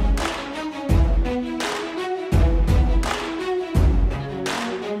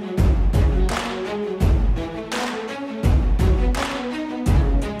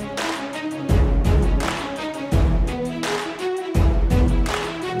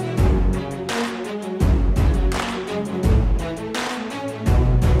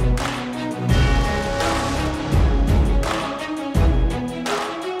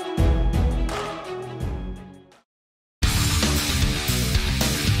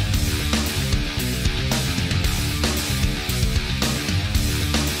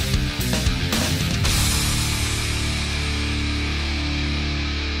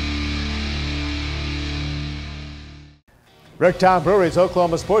 Bricktown Brewery's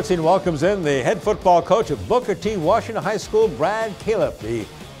Oklahoma Sportscene welcomes in the head football coach of Booker T. Washington High School, Brad Calip.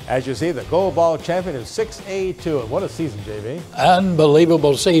 As you see, the gold ball champion is 6A2. And what a season, JV.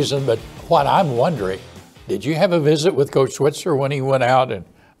 Unbelievable season, but what I'm wondering, did you have a visit with Coach Switzer when he went out, and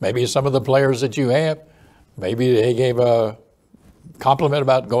maybe some of the players that you have, maybe they gave a compliment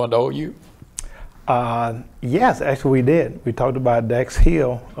about going to OU? Yes, actually we did. We talked about Dex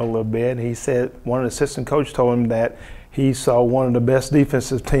Hill a little bit. He said one of the assistant coaches told him that he saw one of the best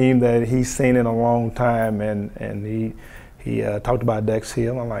defensive team that he's seen in a long time, and he talked about Dex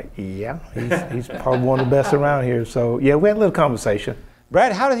Hill. I'm like, yeah, he's probably one of the best around here. So yeah, we had a little conversation.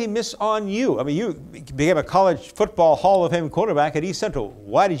 Brad, how did he miss on you? I mean, you became a college football Hall of Fame quarterback at East Central.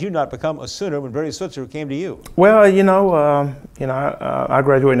 Why did you not become a Sooner when Barry Switzer came to you? Well, I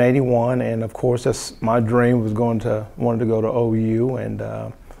graduated in '81, and of course, that's my dream was wanted to go to OU, and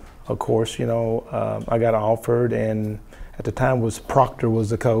of course, I got offered, and at the time Proctor was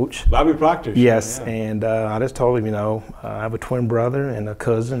the coach. Bobby Proctor. Yes, yeah. And I just told him, I have a twin brother and a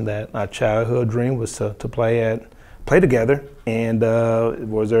cousin that my childhood dream was to play together, and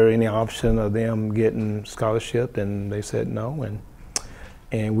was there any option of them getting scholarship? And they said no,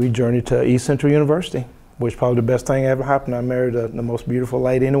 and we journeyed to East Central University, which is probably the best thing ever happened. I married the most beautiful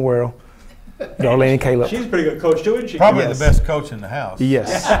lady in the world, Darlene Calip. She's a pretty good coach too, isn't she? Probably the best coach in the house.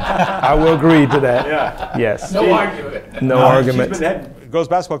 Yes, I will agree to that. Yeah. Yes. No argument. No argument. She's been head girls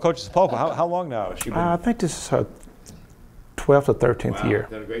basketball coach at Popa. How long now has she been? I think this is her 12th or 13th year.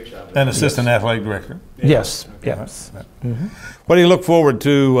 Done a great job. And assistant athletic director. Yes. Yes. Mm-hmm. What do you look forward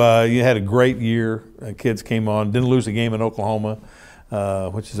to? You had a great year. Kids came on, didn't lose a game in Oklahoma,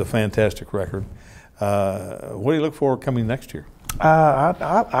 which is a fantastic record. What do you look for coming next year?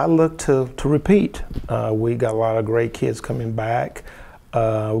 I look to repeat. We got a lot of great kids coming back. We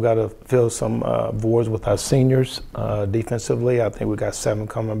got to fill some voids with our seniors defensively. I think we got 7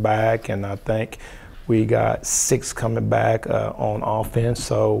 coming back, and I think we got 6 coming back on offense.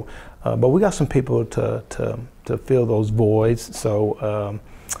 So, but we got some people to fill those voids. So,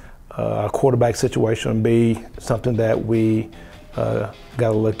 our quarterback situation will be something that we got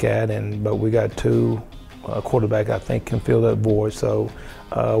to look at, but we got 2 quarterback I think can fill that void. So,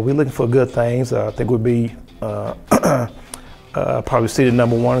 we're looking for good things. I think we'll be probably seeded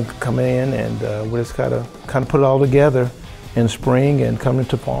 #1 coming in, and we just got to kind of put it all together in spring and come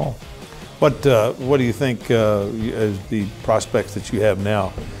into fall. What do you think as the prospects that you have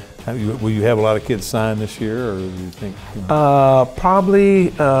now? Will you have a lot of kids sign this year, or do you think? Probably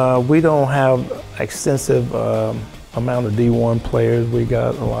we don't have extensive amount of D1 players. We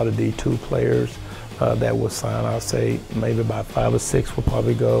got a lot of D2 players that will sign. I'll say maybe about 5 or 6 will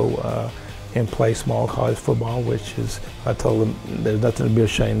probably go and play small college football, which is, I told them, there's nothing to be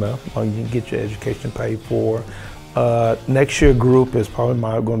ashamed of. You can get your education paid for. Next year group is probably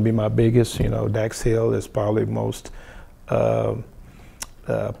going to be my biggest. Dax Hill is probably the most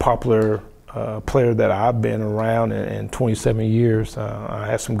popular player that I've been around in 27 years. I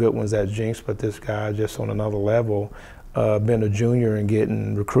had some good ones at Jinx, but this guy just on another level, been a junior and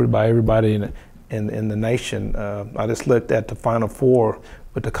getting recruited by everybody in the nation. I just looked at the Final Four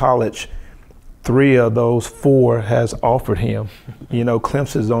with the college. 3 of those 4 has offered him.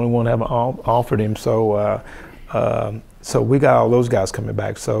 Clemson's the only one that haven't offered him. So we got all those guys coming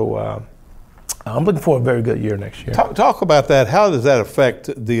back. So I'm looking for a very good year next year. Talk about that. How does that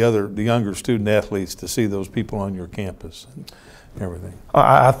affect the younger student athletes to see those people on your campus and everything?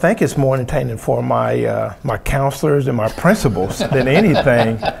 I think it's more entertaining for my my counselors and my principals than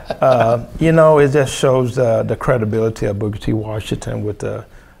anything. It just shows the credibility of Booker T. Washington with the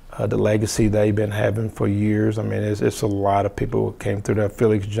legacy they've been having for years. I mean, it's a lot of people who came through there.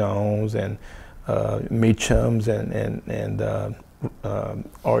 Felix Jones and Meachams and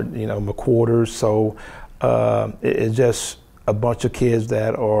McQuarters. So it's just a bunch of kids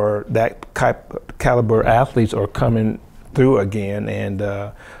that are that caliber athletes are coming through again, and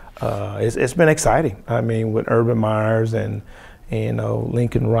it's been exciting. I mean, with Urban Myers and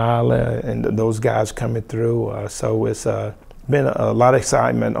Lincoln Riley and those guys coming through. So it's been a lot of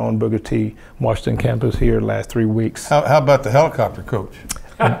excitement on Booker T. Washington campus here the last 3 weeks. How about the helicopter coach?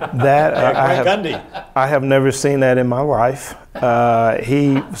 That I have never seen that in my life.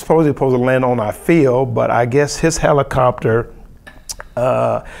 He was supposed to land on our field, but I guess his helicopter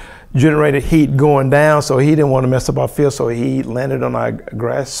generated heat going down, so he didn't want to mess up our field, so he landed on our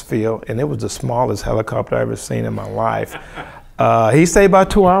grass field, and it was the smallest helicopter I've ever seen in my life. He stayed about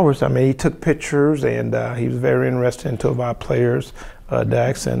 2 hours. I mean, he took pictures, and he was very interested in 2 of our players,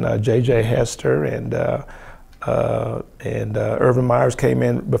 Dax and JJ Hester, and and Urban Myers came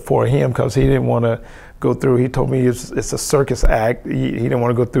in before him because he didn't want to go through. He told me it's a circus act. He didn't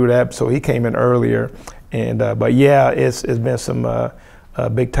want to go through that, so he came in earlier. And but yeah, it's been some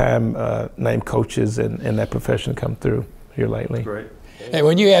big time named coaches and that profession come through here lately. Great. And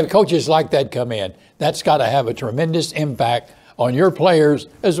when you have coaches like that come in, that's got to have a tremendous impact on your players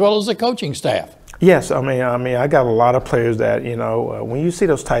as well as the coaching staff. Yes, I mean, I got a lot of players that, you know, when you see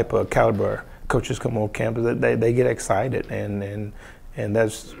those type of caliber coaches come on campus, they get excited, and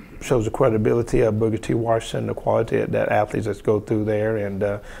that shows the credibility of Booker T. Washington, the quality that athletes that go through there. And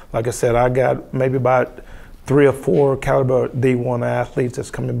like I said, I got maybe about 3 or 4 caliber D1 athletes that's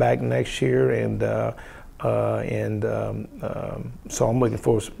coming back next year, and so I'm looking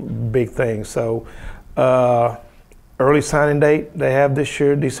for big things. So early signing date they have this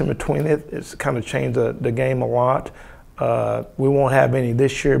year, December 20th. It's kind of changed the game a lot. We won't have any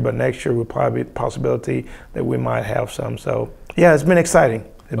this year, but next year will probably be a possibility that we might have some. So yeah, it's been exciting.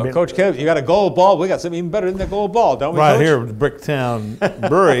 Well, Coach Calip, you got a gold ball. We got something even better than the gold ball, don't we, right, Coach? Here at Bricktown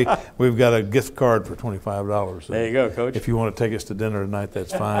Brewery, we've got a gift card for $25. There you go, Coach. If you want to take us to dinner tonight,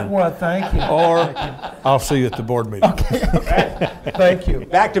 that's fine. Well, thank you. Or I'll see you at the board meeting. Okay. Thank you.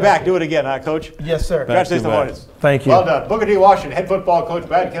 Back to back. Do it again, huh, Coach? Yes, sir. Congratulations to the Hornets. Thank you. Well done. Booker T. Washington, head football coach,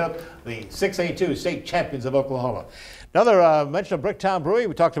 Brad Calip, the 6A2 state champions of Oklahoma. Another mention of Bricktown Brewery.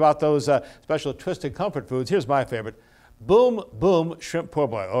 We talked about those special twisted comfort foods. Here's my favorite. Boom Boom Shrimp Po'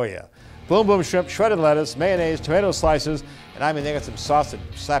 Boy. Oh, yeah. Boom Boom Shrimp, shredded lettuce, mayonnaise, tomato slices, and I mean, they got some sauce that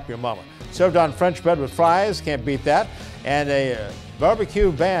slap your mama. Served on French bread with fries, can't beat that. And a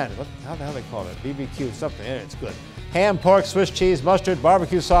barbecue band. How the hell they call it? BBQ something. Yeah, it's good. Ham, pork, Swiss cheese, mustard,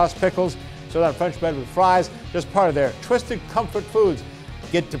 barbecue sauce, pickles. Served on French bread with fries. Just part of their twisted comfort foods.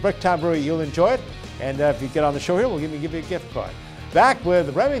 Get to Bricktown Brewery, you'll enjoy it. And if you get on the show here, we'll give you a gift card. Back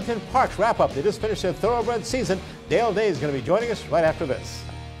with Remington Park's wrap-up. They just finished their thoroughbred season. Dale Day is going to be joining us right after this.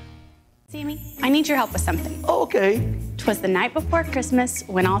 Sammy, I need your help with something. Okay. 'Twas the night before Christmas,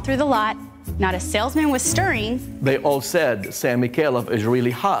 went all through the lot. Not a salesman was stirring. They all said Sammy Calip is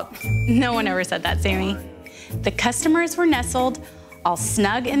really hot. No one ever said that, Sammy. The customers were nestled, all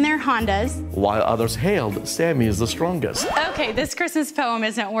snug in their Hondas. While others hailed Sammy is the strongest. Okay, this Christmas poem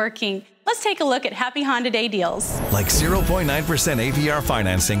isn't working. Let's take a look at Happy Honda Day deals. Like 0.9% APR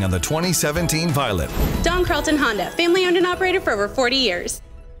financing on the 2017 Violet. Don Carlton Honda, family owned and operated for over 40 years.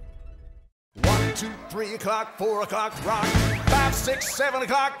 1, 2, 3 o'clock, 4 o'clock, rock. 5, 6, 7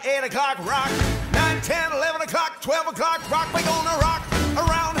 o'clock, 8 o'clock, rock. 9, 10, 11 o'clock, 12 o'clock, rock. We're gonna rock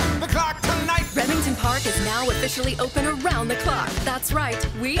around the clock tonight. Remington Park is now officially open around the clock. That's right,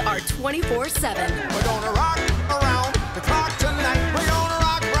 we are 24/7. We're gonna rock around the clock tonight. We're gonna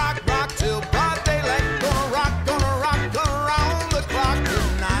rock till broad daylight. Gonna rock around the clock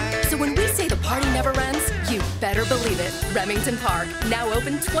tonight. So when we say the party never ends, you better believe it. Remington Park, now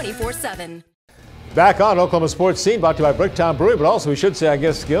open 24/7. Back on Oklahoma Sports Scene, brought to you by Bricktown Brewery, but also we should say, I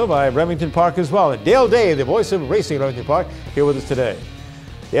guess, Gil, by Remington Park as well. And Dale Day, the voice of racing at Remington Park, here with us today.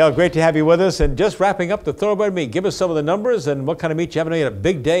 Dale, great to have you with us. And just wrapping up the thoroughbred meet, give us some of the numbers and what kind of meet you have. I know you had a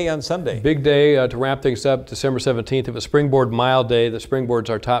big day on Sunday. Big day to wrap things up, December 17th. It was Springboard Mile Day. The Springboard's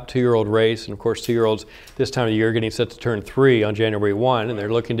our top 2-year-old race. And of course, 2-year-olds this time of year getting set to turn 3 on January 1. And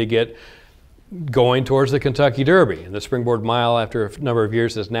they're looking to get going towards the Kentucky Derby. And the Springboard Mile, after a number of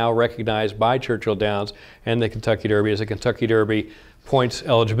years, is now recognized by Churchill Downs and the Kentucky Derby as a Kentucky Derby points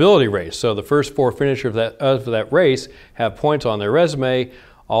eligibility race. So the first 4 finishers of that race have points on their resume,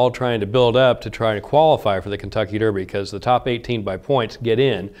 all trying to build up to try to qualify for the Kentucky Derby, because the top 18 by points get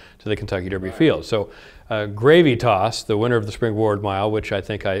in to the Kentucky Derby field. So Gravy Toss, the winner of the Springboard Mile, which I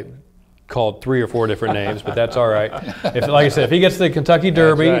think I called 3 or 4 different names, but that's all right. If, like I said, if he gets the Kentucky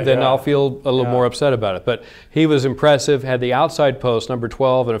Derby, then I'll feel a little more upset about it. But he was impressive, had the outside post, number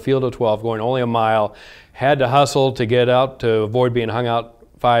 12 in a field of 12, going only a mile, had to hustle to get out to avoid being hung out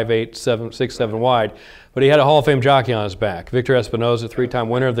 5, 8, 7, 6, 7 wide. But he had a Hall of Fame jockey on his back. Victor Espinoza, 3-time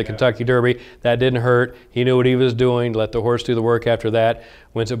winner of the Kentucky Derby. That didn't hurt. He knew what he was doing, let the horse do the work after that,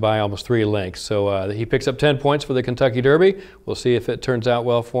 wins it by almost 3 lengths. So he picks up 10 points for the Kentucky Derby. We'll see if it turns out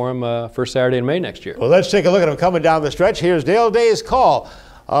well for him first Saturday in May next year. Well, let's take a look at him coming down the stretch. Here's Dale Day's call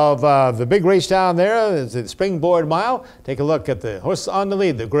of the big race down there. It's the Springboard Mile. Take a look at the horse on the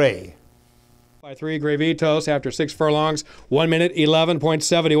lead, the gray. By 3, Gravitos after 6 furlongs, 1 minute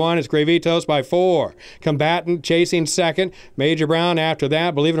 11.71. It's Gravitos by 4. Combatant chasing second. Major Brown after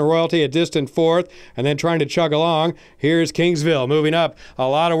that. Believe in Royalty a distant 4th, and then trying to chug along. Here's Kingsville moving up. A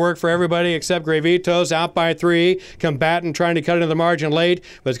lot of work for everybody except Gravitos out by 3. Combatant trying to cut into the margin late,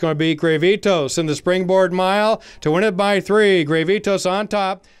 but it's going to be Gravitos in the Springboard Mile to win it by 3. Gravitos on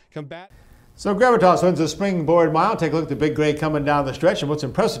top. Combatant. So Gravitas wins the Springboard Mile. Take a look at the big grade coming down the stretch. And what's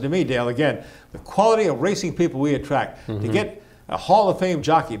impressive to me, Dale, again, the quality of racing people we attract. To get a Hall of Fame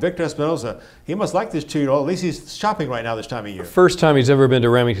jockey, Victor Espinoza, he must like this 2-year-old. At least he's shopping right now this time of year. First time he's ever been to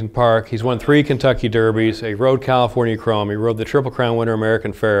Remington Park. He's won 3 Kentucky Derbies. He rode California Chrome. He rode the Triple Crown winner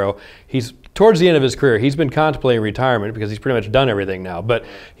American Pharoah. He's towards the end of his career. He's been contemplating retirement because he's pretty much done everything now. But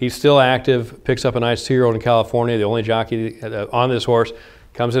he's still active, picks up a nice 2-year-old in California, the only jockey on this horse.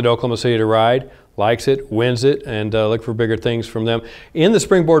 Comes into Oklahoma City to ride, likes it, wins it, and look for bigger things from them. In the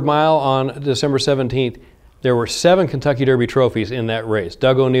Springboard Mile on December 17th, there were 7 Kentucky Derby trophies in that race.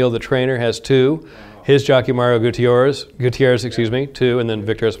 Doug O'Neill, the trainer, has 2. His jockey Mario Gutierrez, 2, and then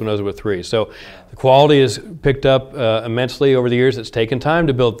Victor Espinoza with 3. So the quality has picked up immensely over the years. It's taken time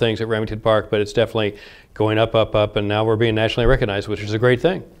to build things at Remington Park, but it's definitely going up, up, up, and now we're being nationally recognized, which is a great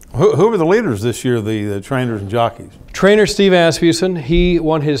thing. Who were the leaders this year, the trainers and jockeys? Trainer Steve Asmussen, he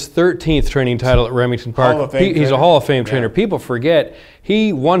won his 13th training title at Remington Park. He's a Hall of Fame trainer. People forget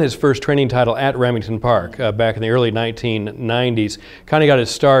he won his first training title at Remington Park back in the early 1990s. Kind of got his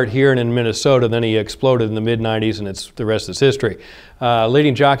start here and in Minnesota, then he exploded in the mid-90s, and the rest is history.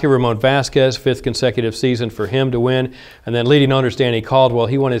 Leading jockey Ramon Vasquez, 5th consecutive season for him to win. And then leading owner Danny Caldwell,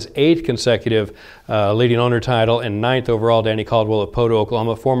 he won his 8th consecutive leading owner title and 9th overall. Danny Caldwell of Poto,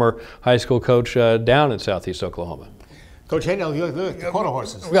 Oklahoma, former high school coach down in southeast Oklahoma. Coach Hayden, you look at the quarter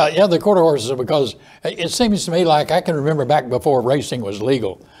horses. Well, yeah, the quarter horses, because it seems to me like I can remember back before racing was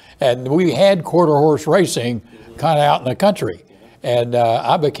legal. And we had quarter horse racing kind of out in the country. And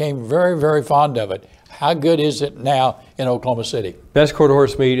I became very, very fond of it. How good is it now in Oklahoma City? Best quarter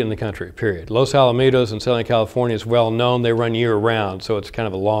horse meet in the country, period. Los Alamitos in Southern California is well known. They run year round, so it's kind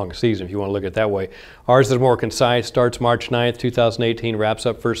of a long season if you want to look at it that way. Ours is more concise, starts March 9th, 2018, wraps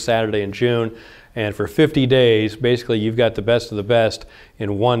up first Saturday in June. And for 50 days, basically, you've got the best of the best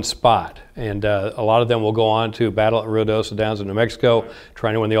in one spot. And a lot of them will go on to battle at Ruidoso Downs in New Mexico,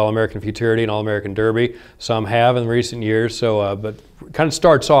 trying to win the All-American Futurity and All-American Derby. Some have in recent years, so but kind of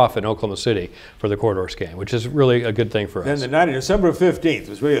starts off in Oklahoma City for the quarter horse game, which is really a good thing for us. And the night of December 15th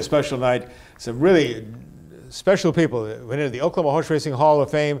was really a special night. Some really special people went into the Oklahoma Horse Racing Hall of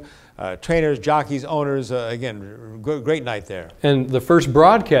Fame. Trainers, jockeys, owners, again, great night there. And the first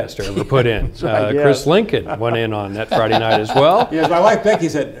broadcaster ever put in, Chris Lincoln went in on that Friday night as well. Yes, my wife Becky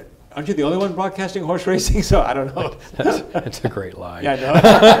said, aren't you the only one broadcasting horse racing? So I don't know. That's a great lie. Yeah,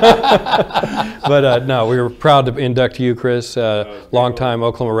 I know. But no, we were proud to induct you, Chris, longtime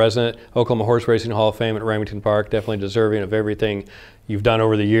Oklahoma resident, Oklahoma Horse Racing Hall of Fame at Remington Park, definitely deserving of everything you've done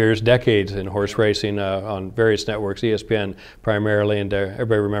over the years, decades in horse racing on various networks, ESPN primarily, and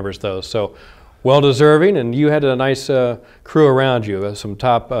everybody remembers those. So well-deserving, and you had a nice crew around you, some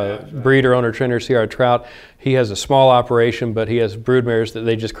top breeder, owner, trainer, C.R. Trout. He has a small operation, but he has broodmares that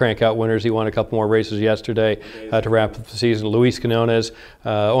they just crank out winners. He won a couple more races yesterday to wrap up the season. Luis Quinones,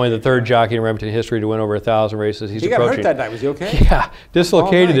 only the 3rd jockey in Remington history to win over 1,000 races. He got hurt that night. Was he okay? Yeah,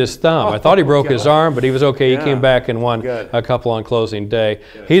 dislocated his thumb. I thought he broke his arm, but he was okay. He came back and won a couple on closing day.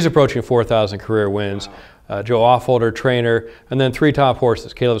 He's approaching 4,000 career wins. Joe Offolder, trainer, and then 3 top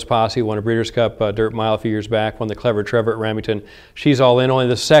horses. Calip's Posse won a Breeders' Cup Dirt Mile a few years back, won the Clever Trevor at Remington. She's all in, only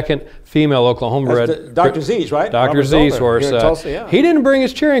the 2nd female Oklahoma bred. Dr. Z's, right? Dr. Z's horse. He didn't bring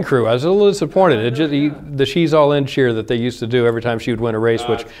his cheering crew. I was a little disappointed. The She's All In cheer that they used to do every time she would win a race,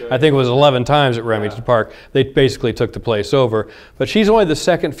 which I think was 11 times at Remington Park, they basically took the place over. But she's only the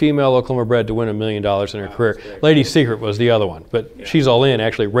 2nd female Oklahoma bred to win $1 million in her career. Lady Secret was the other one, but She's All In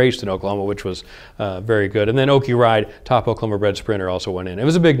actually raced in Oklahoma, which was very good. And then Okie Ride, top Oklahoma bred sprinter, also went in. It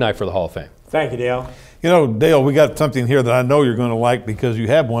was a big night for the Hall of Fame. Thank you, Dale. You know, Dale, we got something here that I know you're going to like because you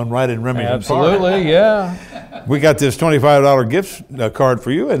have one right in Remington Park. Absolutely, yeah. We got this $25 gift card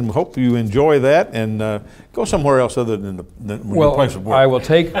for you, and hope you enjoy that and go somewhere else other than your place of work. I will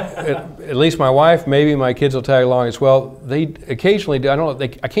take at least my wife, maybe my kids will tag along as well. They occasionally do.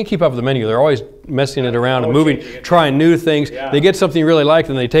 I can't keep up with the menu. They're always messing it around and moving, trying new things. They get something you really like,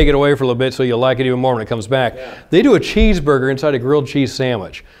 then they take it away for a little bit so you'll like it even more when it comes back. They do a cheeseburger inside a grilled cheese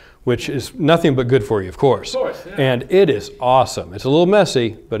sandwich, which is nothing but good for you, of course. And it is awesome. It's a little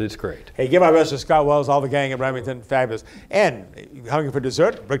messy, but it's great. Hey, give my best to Scott Wells, all the gang at Remington, fabulous. And hungry for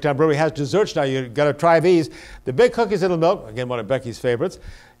dessert? Bricktown Brewery has desserts now. You've got to try these. The big cookies in the milk, again, one of Becky's favorites.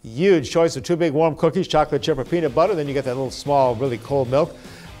 Huge choice of 2 big warm cookies, chocolate chip or peanut butter. Then you get that little small, really cold milk.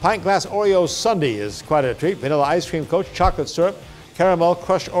 Pint glass Oreo sundae is quite a treat. Vanilla ice cream coach, chocolate syrup, caramel,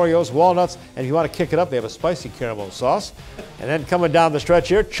 crushed Oreos, walnuts, and if you want to kick it up, they have a spicy caramel sauce. And then coming down the stretch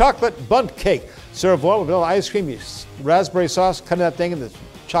here, chocolate bundt cake. Served warm with vanilla ice cream, raspberry sauce, cutting that thing, and the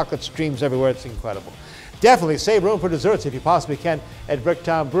chocolate streams everywhere. It's incredible. Definitely save room for desserts if you possibly can at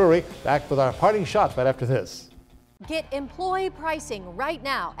Bricktown Brewery. Back with our parting shots right after this. Get employee pricing right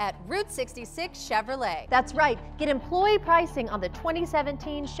now at Route 66 Chevrolet. That's right, get employee pricing on the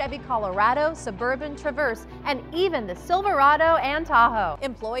 2017 Chevy Colorado, Suburban, Traverse, and even the Silverado and Tahoe.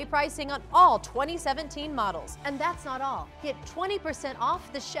 Employee pricing on all 2017 models. And that's not all. Get 20%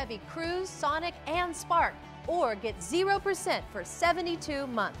 off the Chevy Cruze, Sonic, and Spark. Or get 0% for 72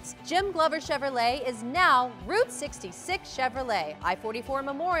 months. Jim Glover Chevrolet is now Route 66 Chevrolet, I-44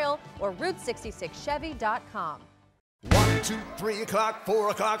 Memorial, or Route66Chevy.com. 1, 2, 3 o'clock, 4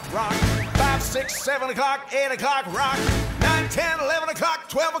 o'clock, rock. 5, 6, 7 o'clock, 8 o'clock, rock. 9, 10, 11 o'clock,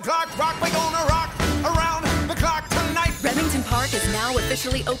 12 o'clock, rock. We're gonna rock around the clock tonight. Remington Park is now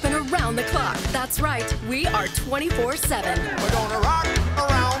officially open around the clock. That's right, we are 24/7. We're gonna rock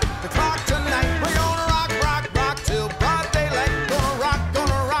around the clock tonight. We're gonna rock till broad daylight. Gonna rock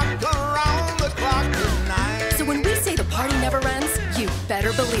around the clock tonight. So when we say the party never ends, you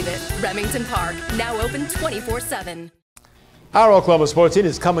better believe it. Remington Park, now open 24/7. Our Oklahoma sports scene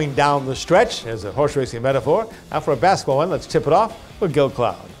is coming down the stretch as a horse racing metaphor. Now for a basketball one, let's tip it off with Gil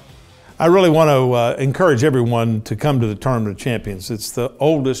Cloud. I really want to encourage everyone to come to the Tournament of Champions. It's the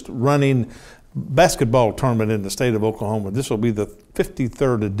oldest running basketball tournament in the state of Oklahoma. This will be the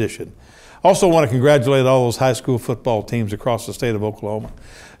 53rd edition. Also want to congratulate all those high school football teams across the state of Oklahoma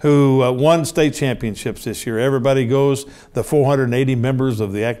who won state championships this year. Everybody goes, the 480 members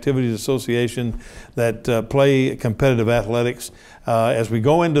of the Activities Association that play competitive athletics. As we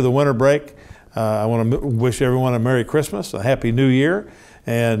go into the winter break, I want to wish everyone a Merry Christmas, a Happy New Year,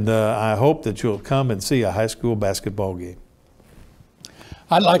 and I hope that you'll come and see a high school basketball game.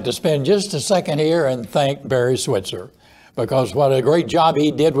 I'd like to spend just a second here and thank Barry Switzer, because what a great job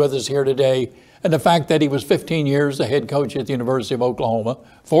he did with us here today, and the fact that he was 15 years the head coach at the University of Oklahoma,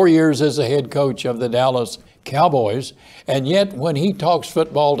 4 years as the head coach of the Dallas Cowboys, and yet when he talks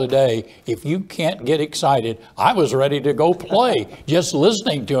football today, if you can't get excited, I was ready to go play just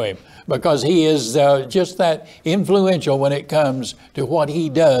listening to him, because he is just that influential when it comes to what he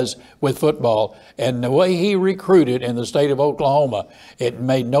does with football. And the way he recruited in the state of Oklahoma, it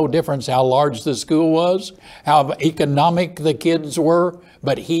made no difference how large the school was, how economic the kids were,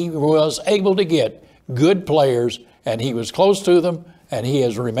 but he was able to get good players, and he was close to them, and he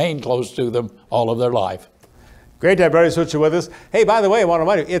has remained close to them all of their life. Great to have Barry Switzer with us. Hey, by the way, I want to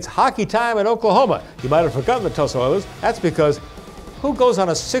remind you, it's hockey time in Oklahoma. You might have forgotten the Tulsa Oilers. That's because who goes on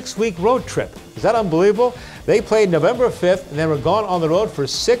a 6-week road trip? Is that unbelievable? They played November 5th and then were gone on the road for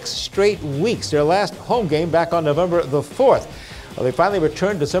 6 straight weeks. Their last home game back on November the 4th. Well, they finally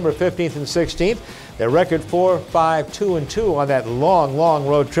returned December 15th and 16th. Their record 4-5-2-2 on that long, long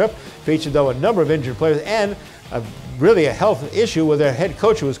road trip. Featured, though, a number of injured players and really a health issue with their head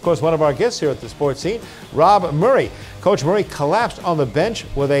coach, who was, of course, one of our guests here at the sports scene, Rob Murray. Coach Murray collapsed on the bench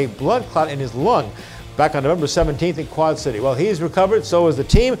with a blood clot in his lung back on November 17th in Quad City. Well, he's recovered, so is the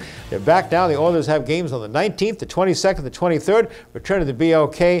team. They're back now. The Oilers have games on the 19th, the 22nd, the 23rd. Return to the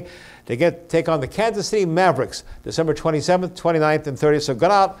BOK to take on the Kansas City Mavericks, December 27th, 29th, and 30th. So go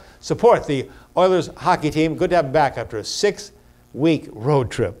out, support the Oilers hockey team. Good to have them back after a 6-week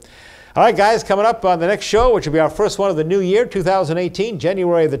road trip. All right, guys, coming up on the next show, which will be our first one of the new year, 2018,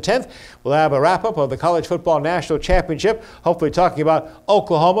 January the 10th, we'll have a wrap-up of the College Football National Championship, hopefully talking about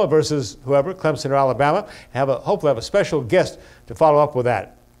Oklahoma versus whoever, Clemson or Alabama, and hopefully have a special guest to follow up with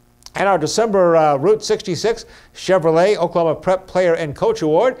that. And our December Route 66 Chevrolet Oklahoma Prep Player and Coach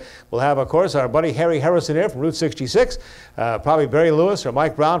Award, we'll have, of course, our buddy Harry Harrison here from Route 66, probably Barry Lewis or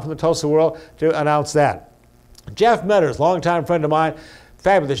Mike Brown from the Tulsa World to announce that. Jeff Metters, longtime friend of mine,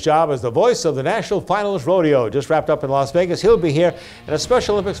 fabulous job as the voice of the National Finals Rodeo, just wrapped up in Las Vegas. He'll be here in a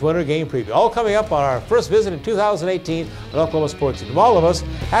Special Olympics Winter Game Preview. All coming up on our first visit in 2018 on Oklahoma Sports. From all of us,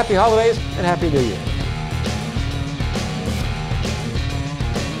 happy holidays and Happy New Year.